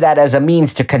don't say that as a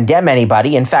means to condemn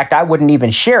anybody. In fact, I wouldn't even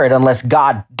share it unless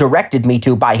God directed me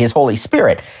to by his Holy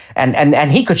Spirit. And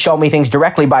he could show me things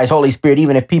directly by his Holy Spirit,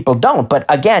 even if people don't. But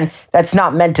again, that's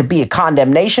not meant to be a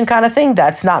condemnation kind of thing.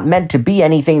 That's not meant to be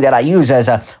anything that I use as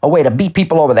a way to beat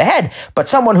people over the head. But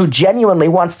someone who genuinely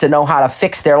wants to know how to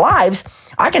fix their lives,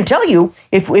 I can tell you,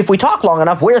 if we talk long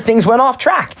enough, where things went off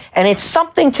track. And it's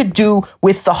something to do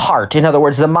with the heart. In other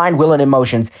words, the mind, will, and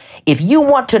emotions. If you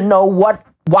want to know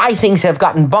why things have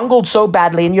gotten bungled so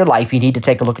badly in your life, you need to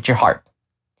take a look at your heart.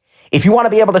 If you want to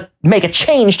be able to make a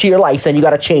change to your life, then you got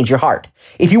to change your heart.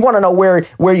 If you want to know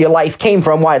where your life came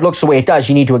from, why it looks the way it does,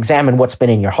 you need to examine what's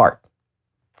been in your heart.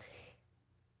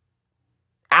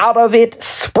 Out of it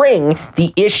spring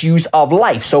the issues of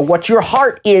life. So what your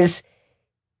heart is,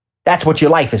 that's what your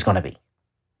life is going to be.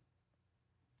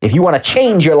 If you want to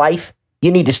change your life,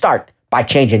 you need to start by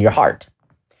changing your heart.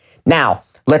 Now,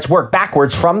 let's work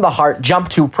backwards from the heart, jump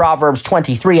to Proverbs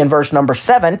 23 and verse number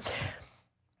 7.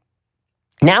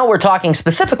 Now we're talking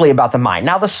specifically about the mind.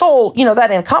 Now the soul, that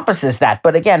encompasses that.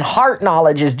 But again, heart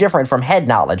knowledge is different from head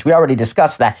knowledge. We already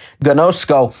discussed that.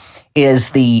 Gnosko is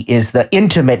the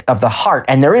intimate of the heart.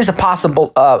 And there is a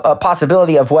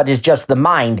possibility of what is just the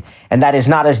mind. And that is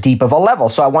not as deep of a level.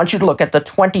 So I want you to look at the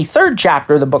 23rd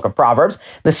chapter of the book of Proverbs,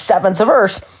 the 7th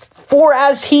verse. For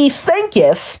as he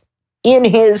thinketh in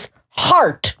his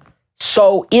heart,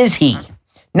 so is he.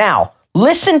 Now,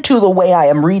 listen to the way I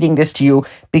am reading this to you,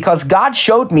 because God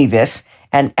showed me this,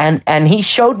 and he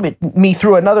showed me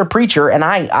through another preacher, and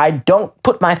I don't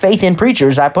put my faith in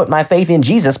preachers, I put my faith in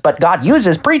Jesus, but God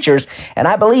uses preachers, and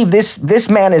I believe this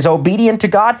man is obedient to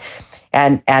God,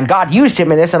 and God used him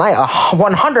in this, and I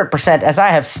 100%, as I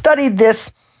have studied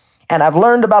this, and I've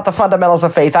learned about the fundamentals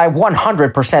of faith, I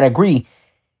 100% agree.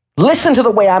 Listen to the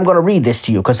way I'm going to read this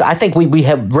to you, because I think we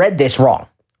have read this wrong.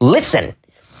 Listen.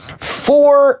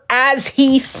 For as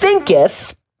he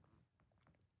thinketh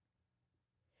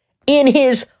in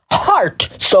his heart,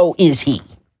 so is he.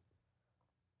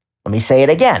 Let me say it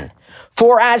again.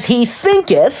 For as he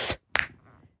thinketh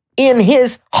in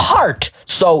his heart,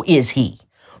 so is he.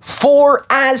 For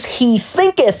as he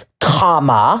thinketh,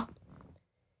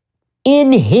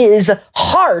 in his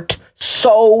heart,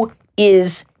 so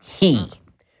is he.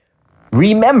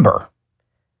 Remember,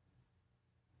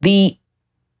 the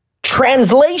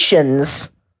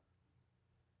translations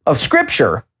of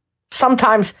Scripture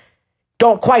sometimes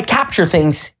don't quite capture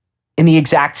things in the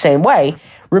exact same way.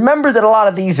 Remember that a lot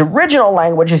of these original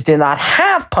languages did not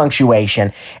have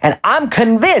punctuation, and I'm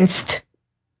convinced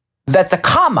that the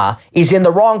comma is in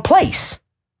the wrong place.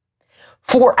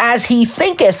 For as he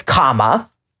thinketh,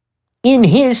 in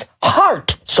his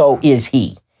heart, so is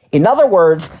he. In other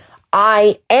words,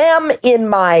 I am in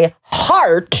my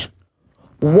heart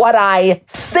what I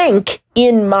think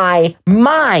in my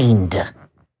mind.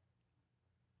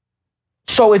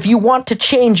 So if you want to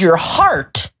change your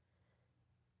heart,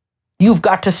 you've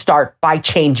got to start by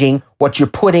changing what you're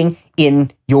putting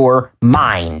in your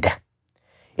mind.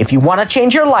 If you want to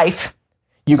change your life,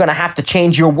 you're going to have to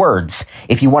change your words.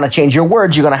 If you want to change your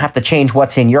words, you're going to have to change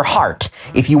what's in your heart.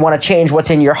 If you want to change what's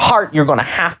in your heart, you're going to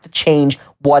have to change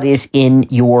what is in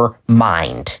your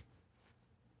mind.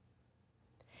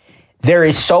 There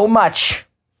is so much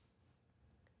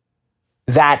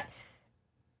that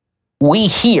we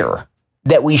hear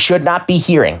that we should not be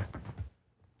hearing.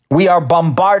 We are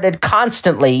bombarded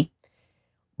constantly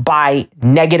by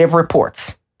negative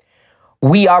reports.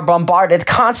 We are bombarded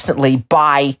constantly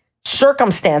by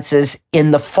circumstances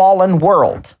in the fallen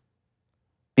world,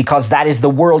 because that is the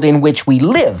world in which we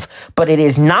live, but it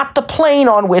is not the plane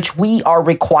on which we are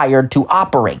required to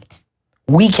operate.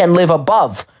 We can live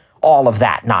above all of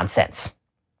that nonsense.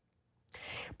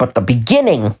 But the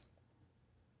beginning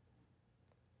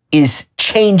is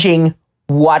changing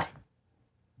what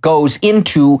goes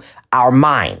into our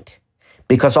mind.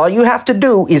 Because all you have to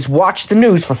do is watch the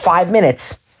news for 5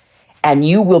 minutes and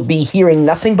you will be hearing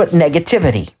nothing but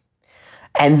negativity.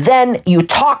 And then you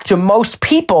talk to most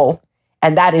people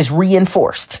and that is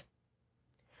reinforced.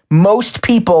 Most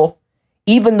people,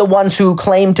 even the ones who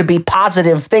claim to be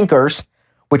positive thinkers,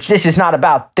 which this is not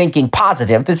about thinking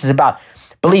positive, this is about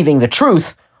believing the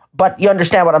truth, but you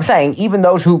understand what I'm saying, even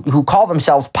those who call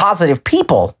themselves positive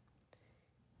people,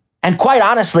 and quite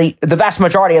honestly, the vast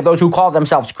majority of those who call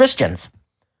themselves Christians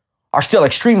are still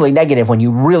extremely negative when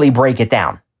you really break it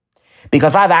down.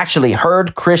 Because I've actually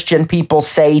heard Christian people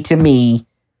say to me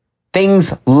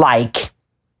things like,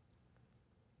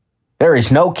 there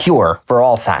is no cure for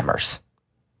Alzheimer's.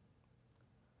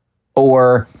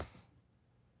 Or,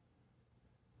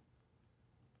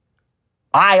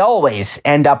 I always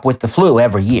end up with the flu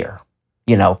every year.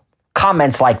 You know,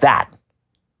 comments like that.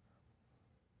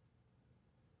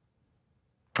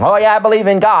 Oh yeah, I believe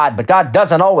in God, but God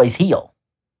doesn't always heal,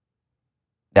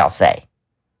 they'll say.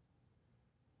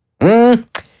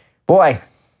 Boy,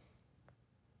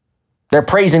 they're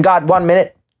praising God 1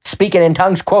 minute, speaking in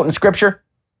tongues, quoting scripture.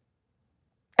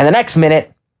 And the next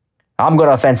minute, I'm going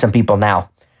to offend some people now.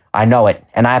 I know it,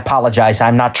 and I apologize.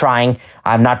 I'm not trying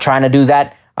to do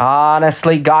that.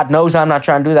 Honestly, God knows I'm not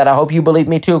trying to do that. I hope you believe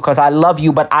me too, because I love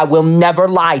you, but I will never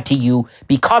lie to you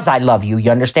because I love you.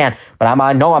 You understand? But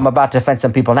I know I'm about to offend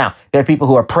some people now. There are people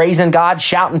who are praising God,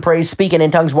 shouting praise, speaking in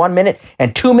tongues 1 minute,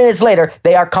 and 2 minutes later,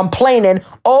 they are complaining,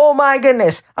 oh my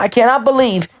goodness, I cannot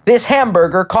believe this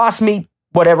hamburger cost me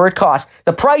whatever it costs.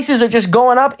 The prices are just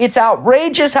going up. It's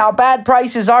outrageous how bad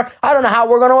prices are. I don't know how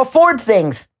we're going to afford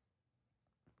things.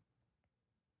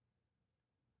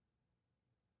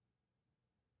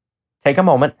 take a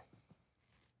moment,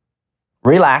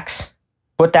 relax,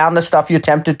 put down the stuff you're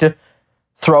tempted to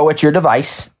throw at your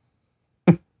device.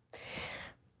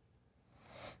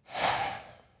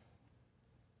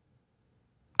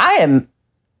 I am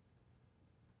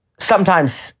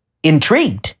sometimes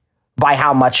intrigued by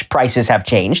how much prices have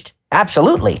changed.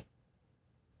 Absolutely.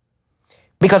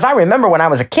 Because I remember when I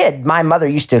was a kid, my mother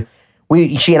used to,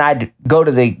 she and I'd go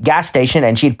to the gas station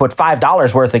and she'd put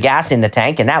 $5 worth of gas in the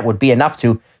tank, and that would be enough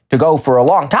to go for a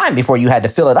long time before you had to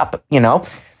fill it up, you know.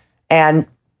 And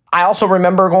I also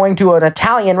remember going to an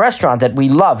Italian restaurant that we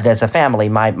loved as a family,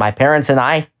 my parents and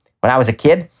I, when I was a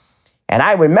kid. And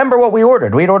I remember what we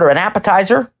ordered. We'd order an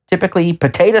appetizer, typically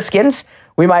potato skins.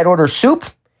 We might order soup.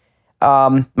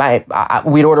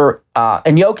 We'd order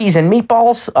gnocchis and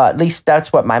meatballs. At least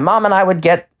that's what my mom and I would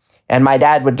get. And my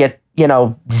dad would get, you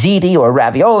know, ziti or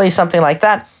ravioli, something like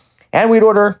that. And we'd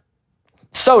order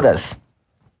sodas.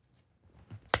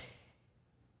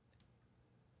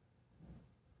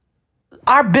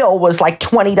 Our bill was like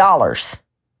 $20.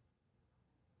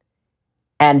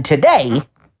 And today,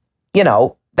 you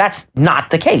know, that's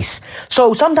not the case.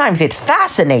 So sometimes it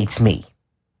fascinates me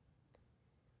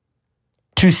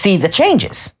to see the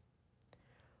changes.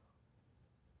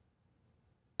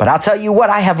 But I'll tell you what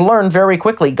I have learned very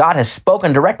quickly. God has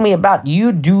spoken directly about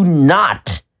you. Do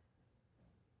not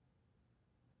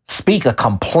speak a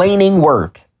complaining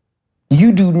word.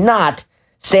 You do not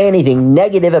say anything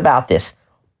negative about this.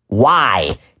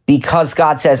 Why? Because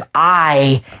God says,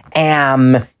 I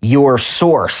am your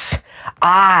source.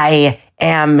 I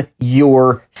am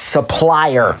your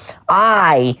supplier.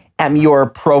 I am your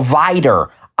provider.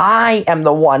 I am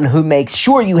the one who makes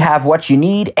sure you have what you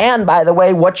need and, by the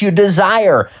way, what you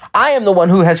desire. I am the one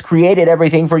who has created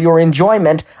everything for your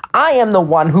enjoyment. I am the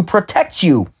one who protects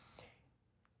you.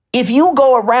 If you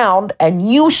go around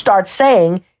and you start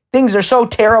saying things are so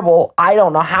terrible, I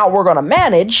don't know how we're going to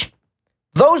manage,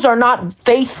 those are not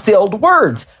faith-filled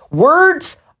words.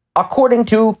 Words, according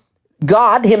to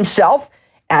God himself,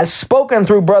 as spoken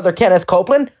through Brother Kenneth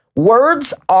Copeland,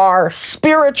 words are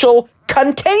spiritual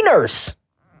containers.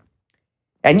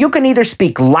 And you can either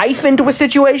speak life into a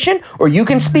situation or you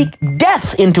can speak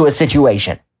death into a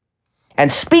situation.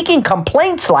 And speaking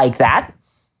complaints like that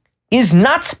is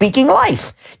not speaking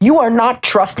life. You are not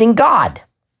trusting God.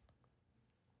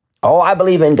 Oh, I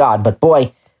believe in God, but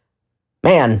boy,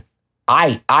 man,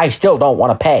 I still don't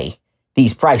want to pay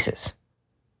these prices.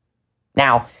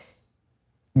 Now,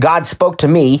 God spoke to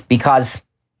me because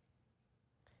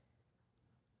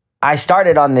I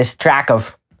started on this track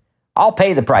of I'll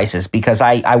pay the prices because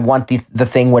I want the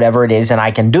thing, whatever it is, and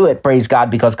I can do it, praise God,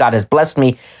 because God has blessed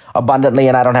me abundantly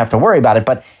and I don't have to worry about it.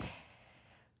 But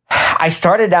I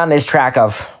started down this track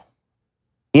of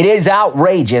it is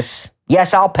outrageous.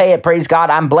 Yes, I'll pay it, praise God,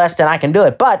 I'm blessed and I can do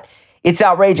it. But it's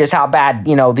outrageous how bad,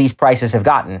 you know, these prices have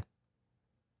gotten.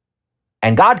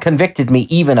 And God convicted me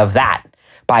even of that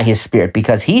by his Spirit,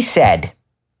 because he said,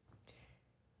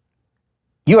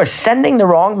 you are sending the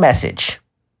wrong message.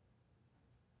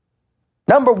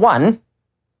 Number one,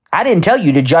 I didn't tell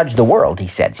you to judge the world, he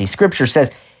said. See, Scripture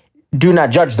says, do not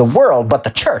judge the world, but the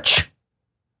church.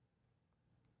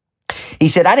 He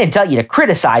said, I didn't tell you to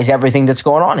criticize everything that's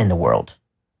going on in the world.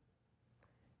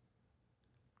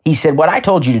 He said, what I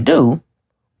told you to do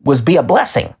was be a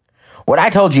blessing. What I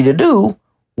told you to do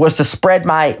was to spread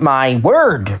my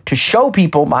word, to show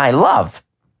people my love.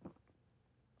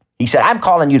 He said, I'm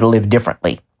calling you to live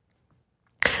differently.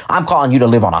 I'm calling you to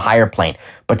live on a higher plane.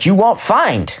 But you won't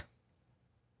find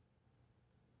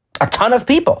a ton of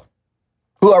people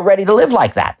who are ready to live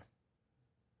like that.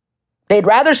 They'd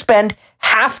rather spend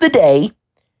half the day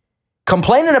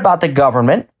complaining about the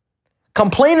government,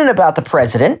 complaining about the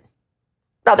president.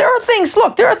 Now, there are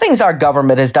things our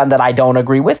government has done that I don't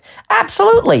agree with.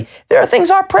 Absolutely. There are things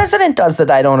our president does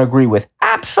that I don't agree with.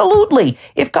 Absolutely.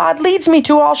 If God leads me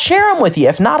to, I'll share them with you.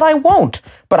 If not, I won't.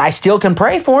 But I still can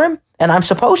pray for him, and I'm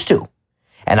supposed to.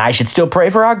 And I should still pray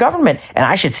for our government, and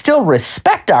I should still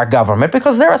respect our government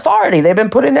because they're authority. They've been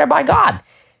put in there by God.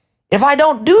 If I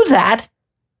don't do that,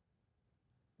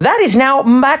 that's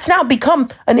now become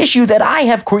an issue that I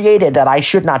have created that I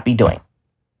should not be doing.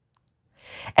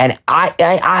 And I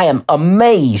am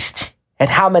amazed at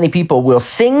how many people will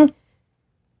sing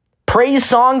praise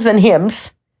songs and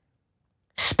hymns,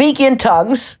 speak in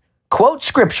tongues, quote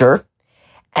scripture,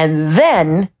 and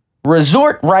then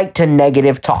resort right to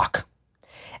negative talk.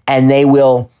 And they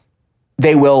will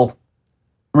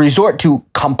resort to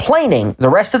complaining the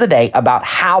rest of the day about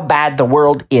how bad the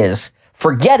world is,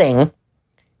 forgetting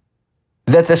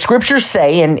that the scriptures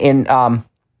say in 1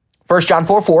 John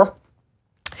 4:4,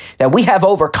 that we have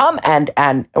overcome, and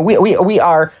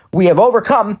we have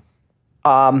overcome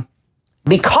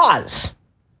because,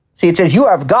 see, it says you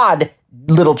are of God,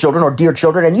 little children or dear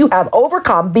children, and you have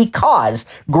overcome because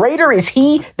greater is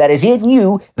he that is in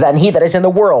you than he that is in the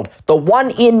world. The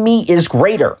one in me is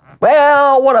greater.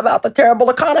 Well, what about the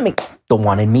terrible economy? The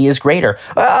one in me is greater.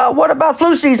 What about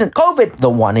flu season, COVID? The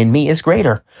one in me is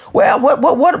greater. Well,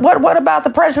 what about the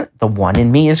present? The one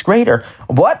in me is greater.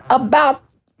 What about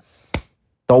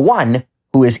the one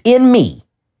who is in me,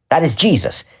 that is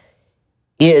Jesus,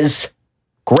 is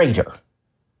greater?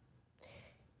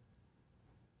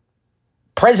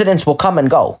 Presidents will come and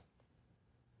go.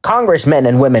 Congressmen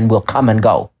and women will come and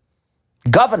go.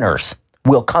 Governors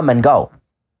will come and go.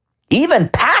 Even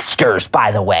pastors,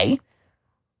 by the way,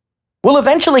 will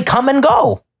eventually come and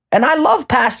go. And I love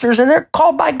pastors, and they're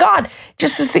called by God.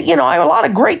 Just as, I have a lot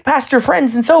of great pastor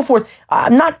friends and so forth.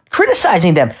 I'm not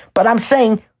criticizing them, but I'm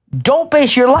saying don't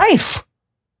base your life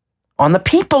on the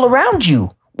people around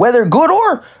you, whether good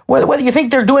or whether you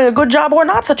think they're doing a good job or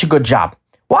not such a good job.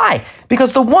 Why?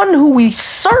 Because the one who we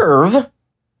serve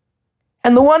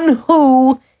and the one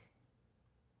who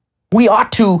we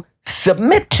ought to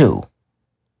submit to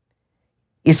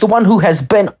is the one who has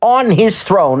been on his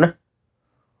throne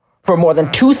for more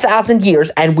than 2,000 years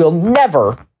and will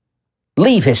never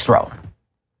leave his throne.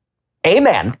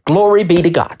 Amen. Glory be to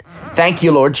God. Thank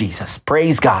you, Lord Jesus.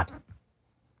 Praise God.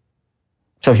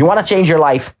 So if you want to change your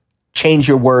life, change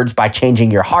your words by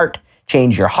changing your heart.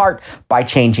 Change your heart by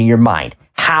changing your mind.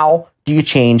 How do you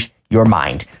change your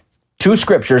mind? 2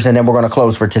 scriptures, and then we're going to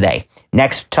close for today.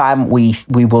 Next time, we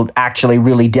will actually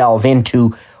really delve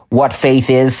into what faith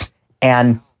is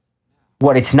and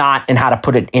what it's not, and how to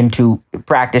put it into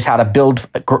practice, how to build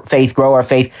faith, grow our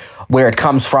faith, where it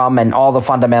comes from, and all the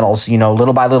fundamentals.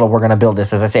 Little by little, we're going to build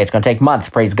this. As I say, it's going to take months,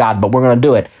 praise God, but we're going to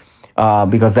do it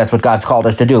because that's what God's called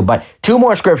us to do. But 2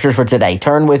 more scriptures for today.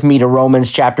 Turn with me to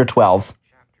Romans chapter 12.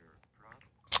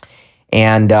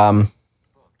 And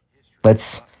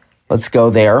let's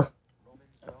go there.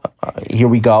 Here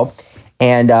we go.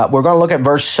 And we're going to look at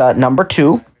verse number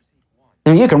 2.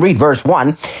 And you can read verse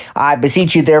 1. I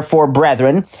beseech you, therefore,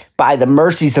 brethren, by the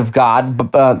mercies of God,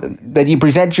 that you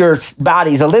present your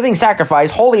bodies a living sacrifice,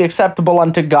 wholly acceptable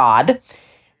unto God,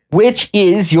 which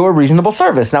is your reasonable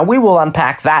service. Now, we will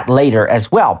unpack that later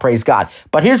as well, praise God.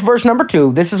 But here's verse number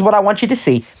 2. This is what I want you to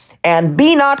see. And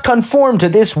be not conformed to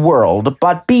this world,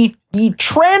 but be ye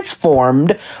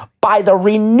transformed by the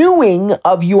renewing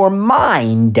of your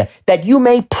mind, that you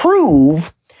may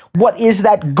prove what is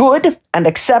that good and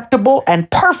acceptable and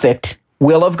perfect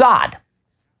will of God.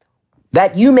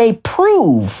 That you may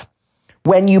prove.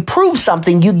 When you prove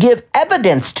something, you give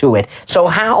evidence to it. So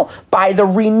how? By the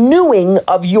renewing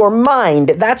of your mind.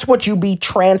 That's what you be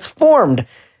transformed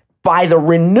by, the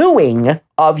renewing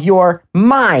of your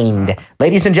mind.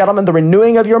 Ladies and gentlemen, the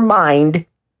renewing of your mind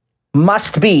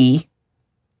must be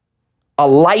a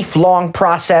lifelong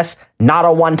process, not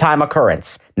a one-time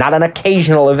occurrence, not an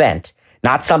occasional event,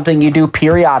 not something you do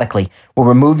periodically. Will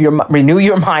renew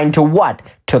your mind to what?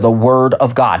 To the word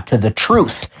of God, to the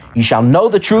truth. You shall know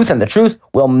the truth, and the truth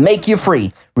will make you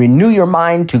free. Renew your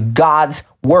mind to God's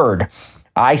word.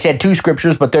 I said 2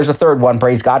 scriptures, but there's a third one,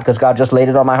 praise God, because God just laid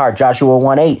it on my heart. Joshua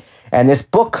 1:8. And this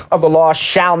book of the law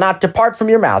shall not depart from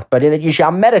your mouth, but in it you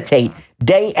shall meditate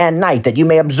day and night, that you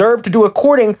may observe to do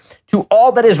according to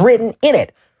all that is written in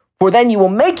it. For then you will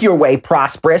make your way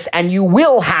prosperous, and you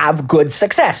will have good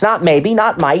success. Not maybe,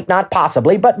 not might, not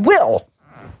possibly, but will.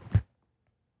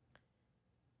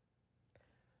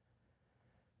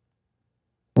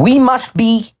 We must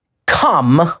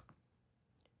become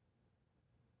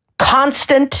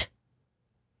constant,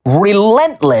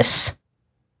 relentless,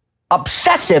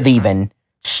 obsessive even,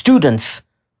 students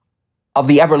of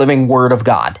the ever-living Word of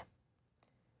God.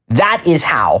 That is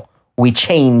how we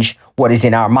change what is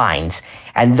in our minds.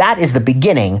 And that is the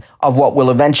beginning of what will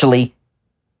eventually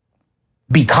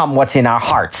become what's in our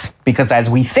hearts. Because as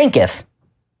we thinketh,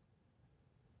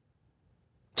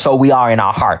 so we are in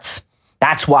our hearts.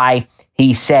 That's why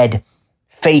he said,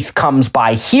 faith comes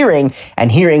by hearing,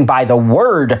 and hearing by the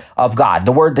Word of God.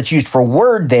 The word that's used for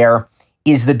word there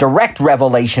is the direct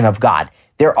revelation of God.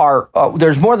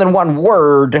 There's more than one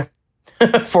word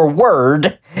for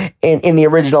word in the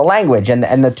original language.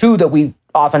 And the 2 that we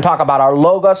often talk about are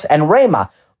logos and rhema.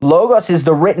 Logos is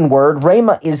the written word.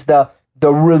 Rhema is the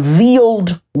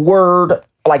revealed word,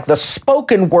 like the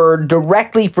spoken word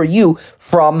directly for you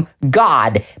from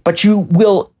God. But you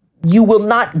will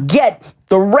not get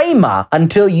the rhema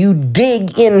until you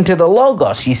dig into the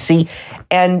logos, you see.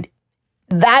 And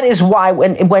that is why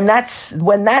when that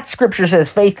scripture says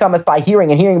faith cometh by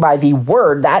hearing and hearing by the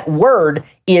word, that word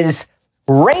is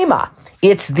rhema.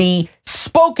 It's the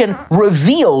spoken,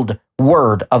 revealed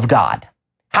word of God.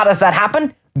 How does that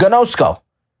happen? Gnosko.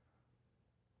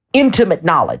 Intimate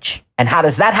knowledge. And how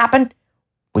does that happen?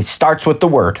 It starts with the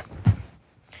word.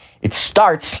 It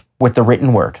starts with the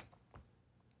written word.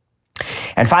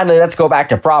 And finally, let's go back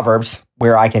to Proverbs,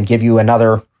 where I can give you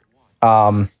another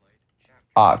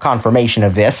confirmation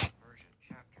of this.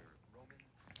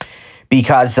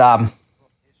 Because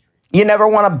you never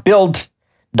want to build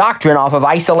doctrine off of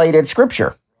isolated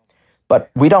scripture.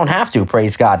 But we don't have to,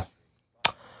 praise God.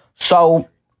 So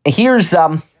here's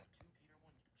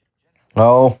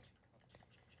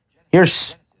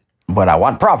here's what I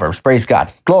want. Proverbs, praise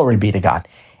God. Glory be to God.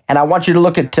 And I want you to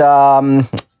look at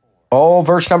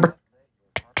verse number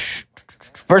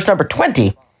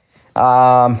 20.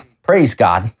 Praise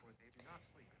God.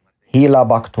 There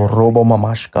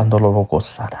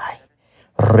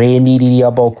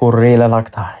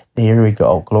we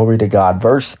go. Glory to God.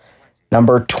 Verse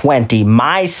number 20.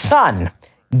 My son,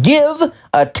 give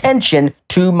attention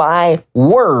to my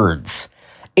words.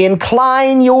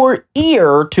 Incline your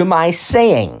ear to my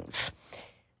sayings.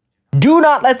 Do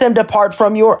not let them depart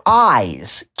from your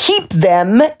eyes. Keep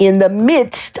them in the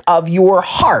midst of your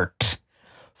heart,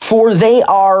 for they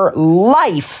are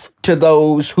life to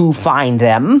those who find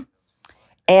them,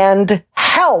 and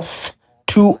health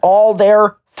to all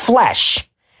their flesh.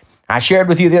 I shared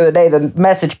with you the other day, the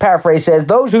Message paraphrase says,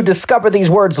 those who discover these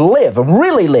words live,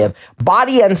 really live.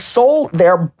 Body and soul,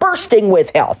 they're bursting with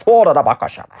health.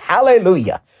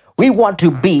 Hallelujah. We want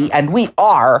to be, and we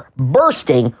are,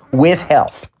 bursting with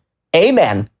health.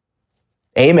 Amen.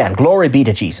 Amen. Glory be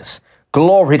to Jesus.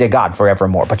 Glory to God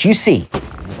forevermore. But you see,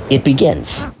 it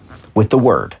begins with the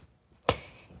word.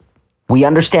 We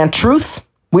understand truth.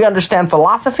 We understand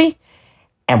philosophy.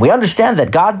 And we understand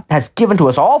that God has given to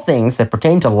us all things that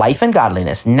pertain to life and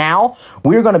godliness. Now,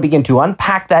 we're going to begin to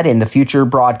unpack that in the future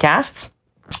broadcasts.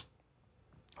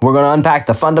 We're going to unpack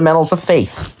the fundamentals of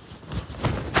faith.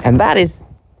 And that is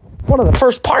one of the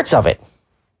first parts of it.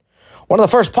 One of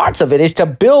the first parts of it is to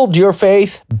build your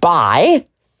faith by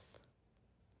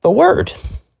the word.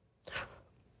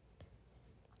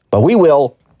 But we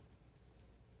will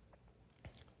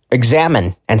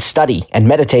examine and study and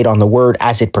meditate on the word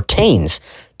as it pertains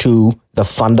to the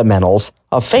fundamentals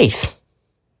of faith.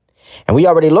 And we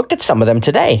already looked at some of them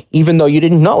today, even though you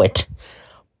didn't know it.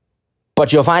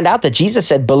 But you'll find out that Jesus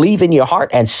said, believe in your heart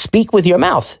and speak with your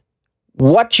mouth.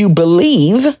 What you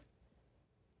believe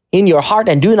in your heart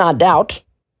and do not doubt,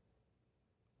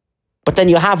 but then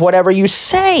you have whatever you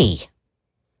say.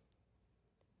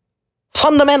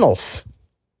 Fundamentals.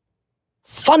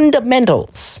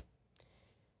 Fundamentals.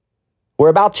 We're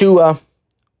about to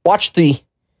watch the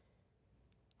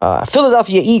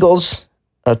Philadelphia Eagles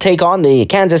take on the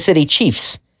Kansas City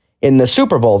Chiefs in the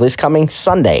Super Bowl this coming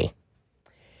Sunday.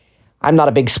 I'm not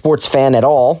a big sports fan at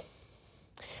all,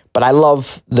 but I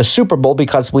love the Super Bowl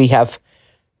because we have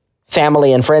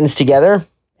family and friends together,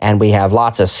 and we have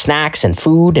lots of snacks and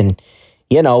food, and,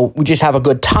 you know, we just have a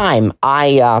good time.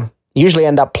 I usually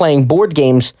end up playing board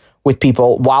games with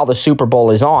people while the Super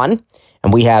Bowl is on,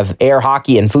 and we have air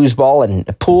hockey and foosball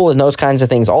and pool and those kinds of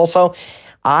things also.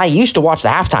 I used to watch the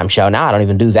halftime show. Now I don't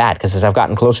even do that because as I've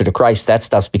gotten closer to Christ, that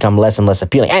stuff's become less and less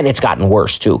appealing. And it's gotten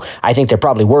worse, too. I think there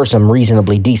probably were some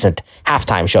reasonably decent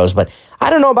halftime shows, but I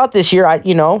don't know about this year.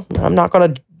 I'm not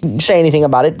going to say anything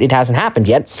about it. It hasn't happened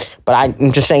yet, but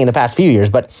I'm just saying in the past few years.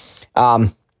 But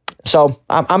so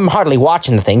I'm hardly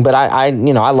watching the thing, but I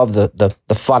love the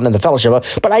fun and the fellowship.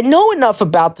 But I know enough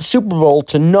about the Super Bowl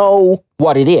to know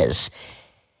what it is.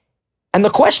 And the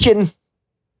question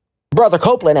Brother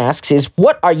Copeland asks is,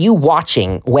 what are you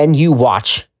watching when you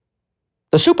watch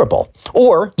the Super Bowl?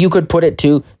 Or you could put it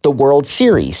to the World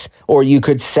Series, or you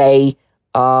could say,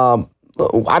 I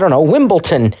don't know,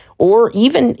 Wimbledon, or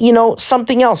even,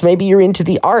 something else. Maybe you're into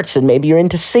the arts and maybe you're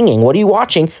into singing. What are you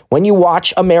watching when you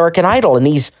watch American Idol and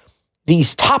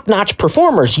these top-notch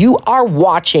performers? You are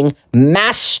watching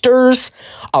masters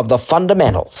of the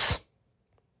fundamentals.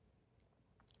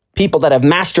 People that have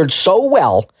mastered so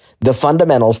well the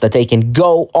fundamentals that they can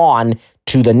go on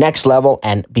to the next level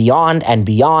and beyond and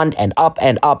beyond and up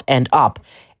and up and up.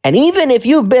 And even if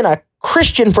you've been a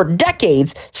Christian for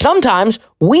decades, sometimes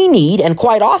we need, and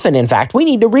quite often, in fact, we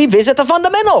need to revisit the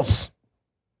fundamentals.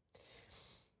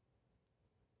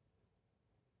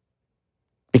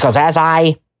 Because as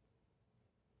I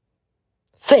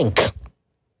think,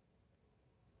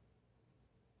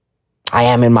 I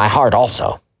am in my heart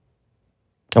also.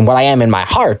 And what I am in my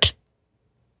heart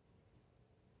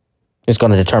is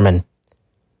going to determine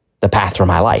the path for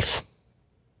my life.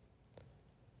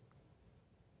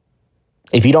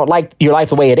 If you don't like your life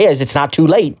the way it is, it's not too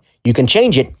late. You can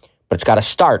change it, but it's got to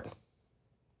start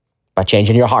by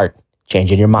changing your heart,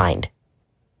 changing your mind,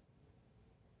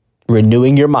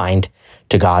 renewing your mind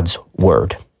to God's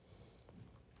word.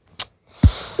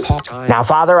 Now,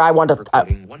 Father, I want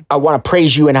to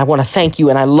praise you, and I want to thank you,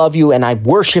 and I love you, and I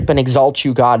worship and exalt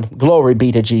you, God. Glory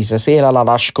be to Jesus. Knees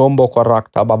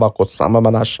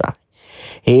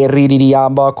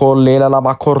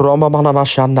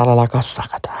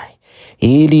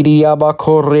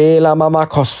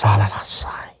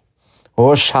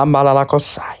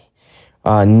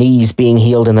being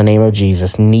healed in the name of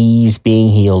Jesus. Knees being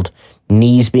healed.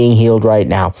 Knees being healed right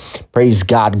now. Praise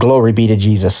God. Glory be to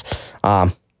Jesus.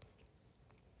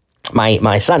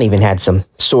 My son even had some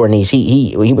sore knees.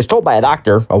 He was told by a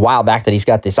doctor a while back that he's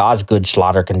got this Osgood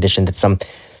Schlatter condition that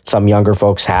some younger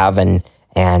folks have, and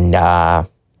I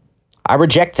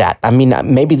reject that. I mean,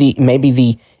 maybe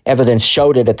the evidence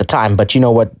showed it at the time, but you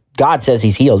know what? God says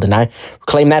he's healed, and I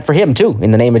claim that for him too,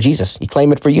 in the name of Jesus. You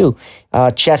claim it for you.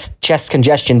 Chest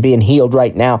congestion being healed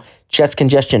right now. Chest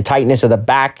congestion, tightness of the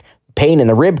back, pain in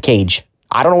the rib cage.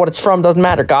 I don't know what it's from. Doesn't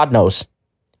matter. God knows.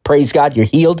 Praise God, you're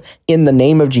healed in the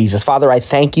name of Jesus. Father, I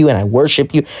thank you and I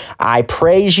worship you. I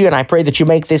praise you and I pray that you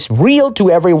make this real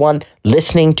to everyone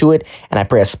listening to it. And I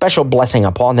pray a special blessing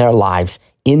upon their lives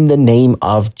in the name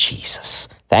of Jesus.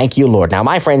 Thank you, Lord. Now,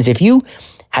 my friends, if you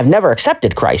have never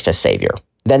accepted Christ as Savior,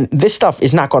 then this stuff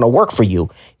is not going to work for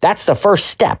you. That's the first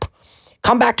step.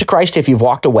 Come back to Christ if you've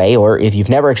walked away, or if you've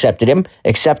never accepted him,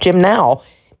 accept him now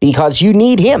because you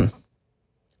need him.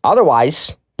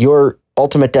 Otherwise, your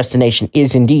ultimate destination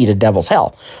is indeed a devil's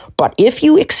hell. But if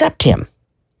you accept him,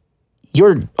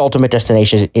 your ultimate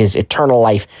destination is eternal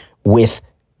life with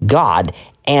God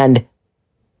and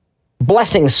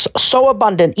blessings so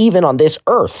abundant even on this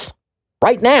earth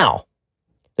right now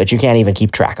that you can't even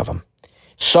keep track of them.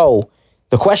 So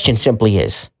the question simply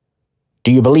is,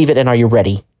 do you believe it and are you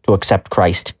ready to accept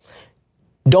Christ?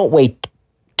 Don't wait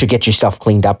to get yourself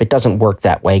cleaned up. It doesn't work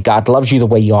that way. God loves you the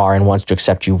way you are and wants to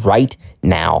accept you right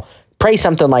now. Pray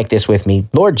something like this with me.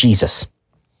 Lord Jesus,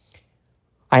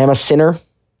 I am a sinner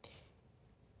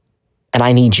and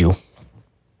I need you.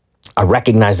 I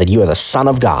recognize that you are the Son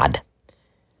of God.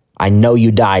 I know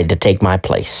you died to take my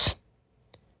place,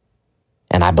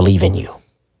 and I believe in you.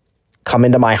 Come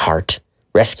into my heart,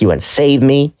 rescue and save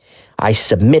me. I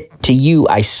submit to you.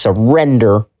 I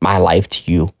surrender my life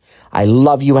to you. I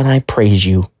love you and I praise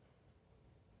you.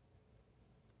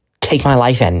 Take my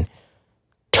life and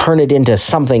turn it into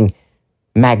something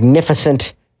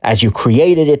magnificent as you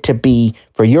created it to be,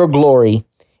 for your glory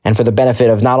and for the benefit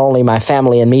of not only my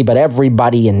family and me, but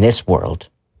everybody in this world.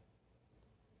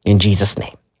 In Jesus'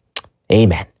 name,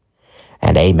 amen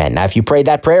and amen. Now, if you prayed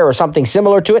that prayer or something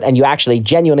similar to it and you actually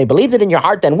genuinely believed it in your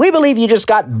heart, then we believe you just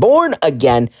got born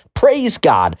again. Praise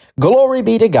God. Glory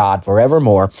be to God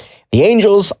forevermore. The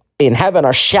angels in heaven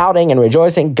are shouting and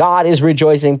rejoicing. God is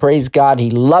rejoicing. Praise God.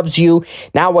 He loves you.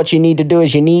 Now what you need to do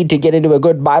is you need to get into a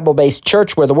good Bible-based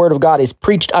church where the Word of God is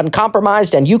preached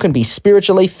uncompromised and you can be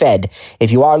spiritually fed.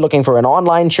 If you are looking for an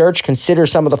online church, consider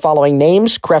some of the following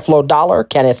names: Creflo Dollar,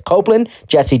 Kenneth Copeland,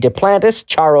 Jesse Duplantis,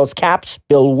 Charles Capps,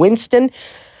 Bill Winston,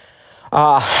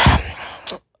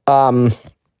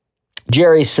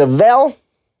 Jerry Savelle,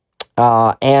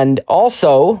 and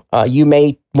also you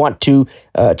may want to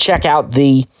check out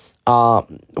the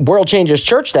World Changers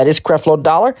Church. That is Creflo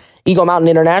Dollar. Eagle Mountain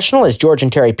International is George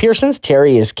and Terry Pearsons.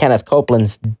 Terry is Kenneth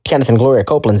and Gloria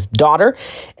Copeland's daughter,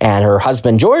 and her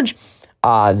husband George.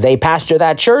 They pastor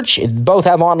that church. Both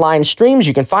have online streams.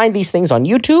 You can find these things on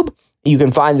YouTube. You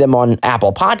can find them on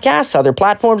Apple Podcasts, other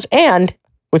platforms, and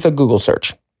with a Google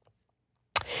search.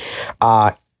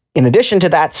 In addition to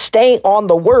that, stay on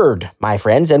the Word, my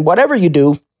friends, and whatever you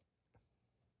do,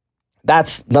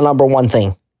 that's the number one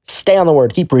thing. Stay on the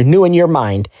Word. Keep renewing your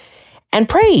mind. And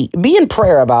pray. Be in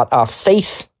prayer about a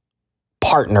faith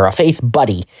partner, a faith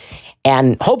buddy.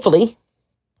 And hopefully,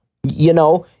 you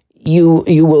will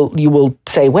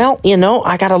say, well,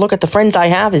 I got to look at the friends I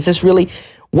have. Is this really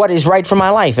what is right for my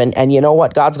life? And you know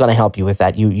what? God's going to help you with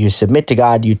that. You submit to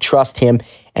God. You trust him.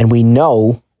 And we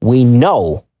know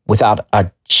without a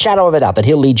shadow of a doubt that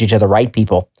he'll lead you to the right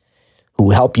people who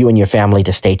help you and your family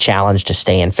to stay challenged, to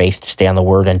stay in faith, to stay on the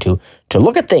Word, and to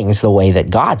look at things the way that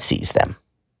God sees them.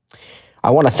 I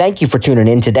want to thank you for tuning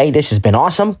in today. This has been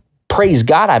awesome. Praise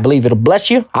God. I believe it'll bless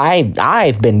you.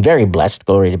 I've been very blessed.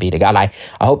 Glory be to God. I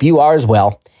hope you are as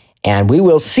well. And we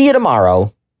will see you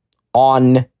tomorrow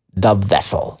on The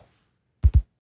Vessel.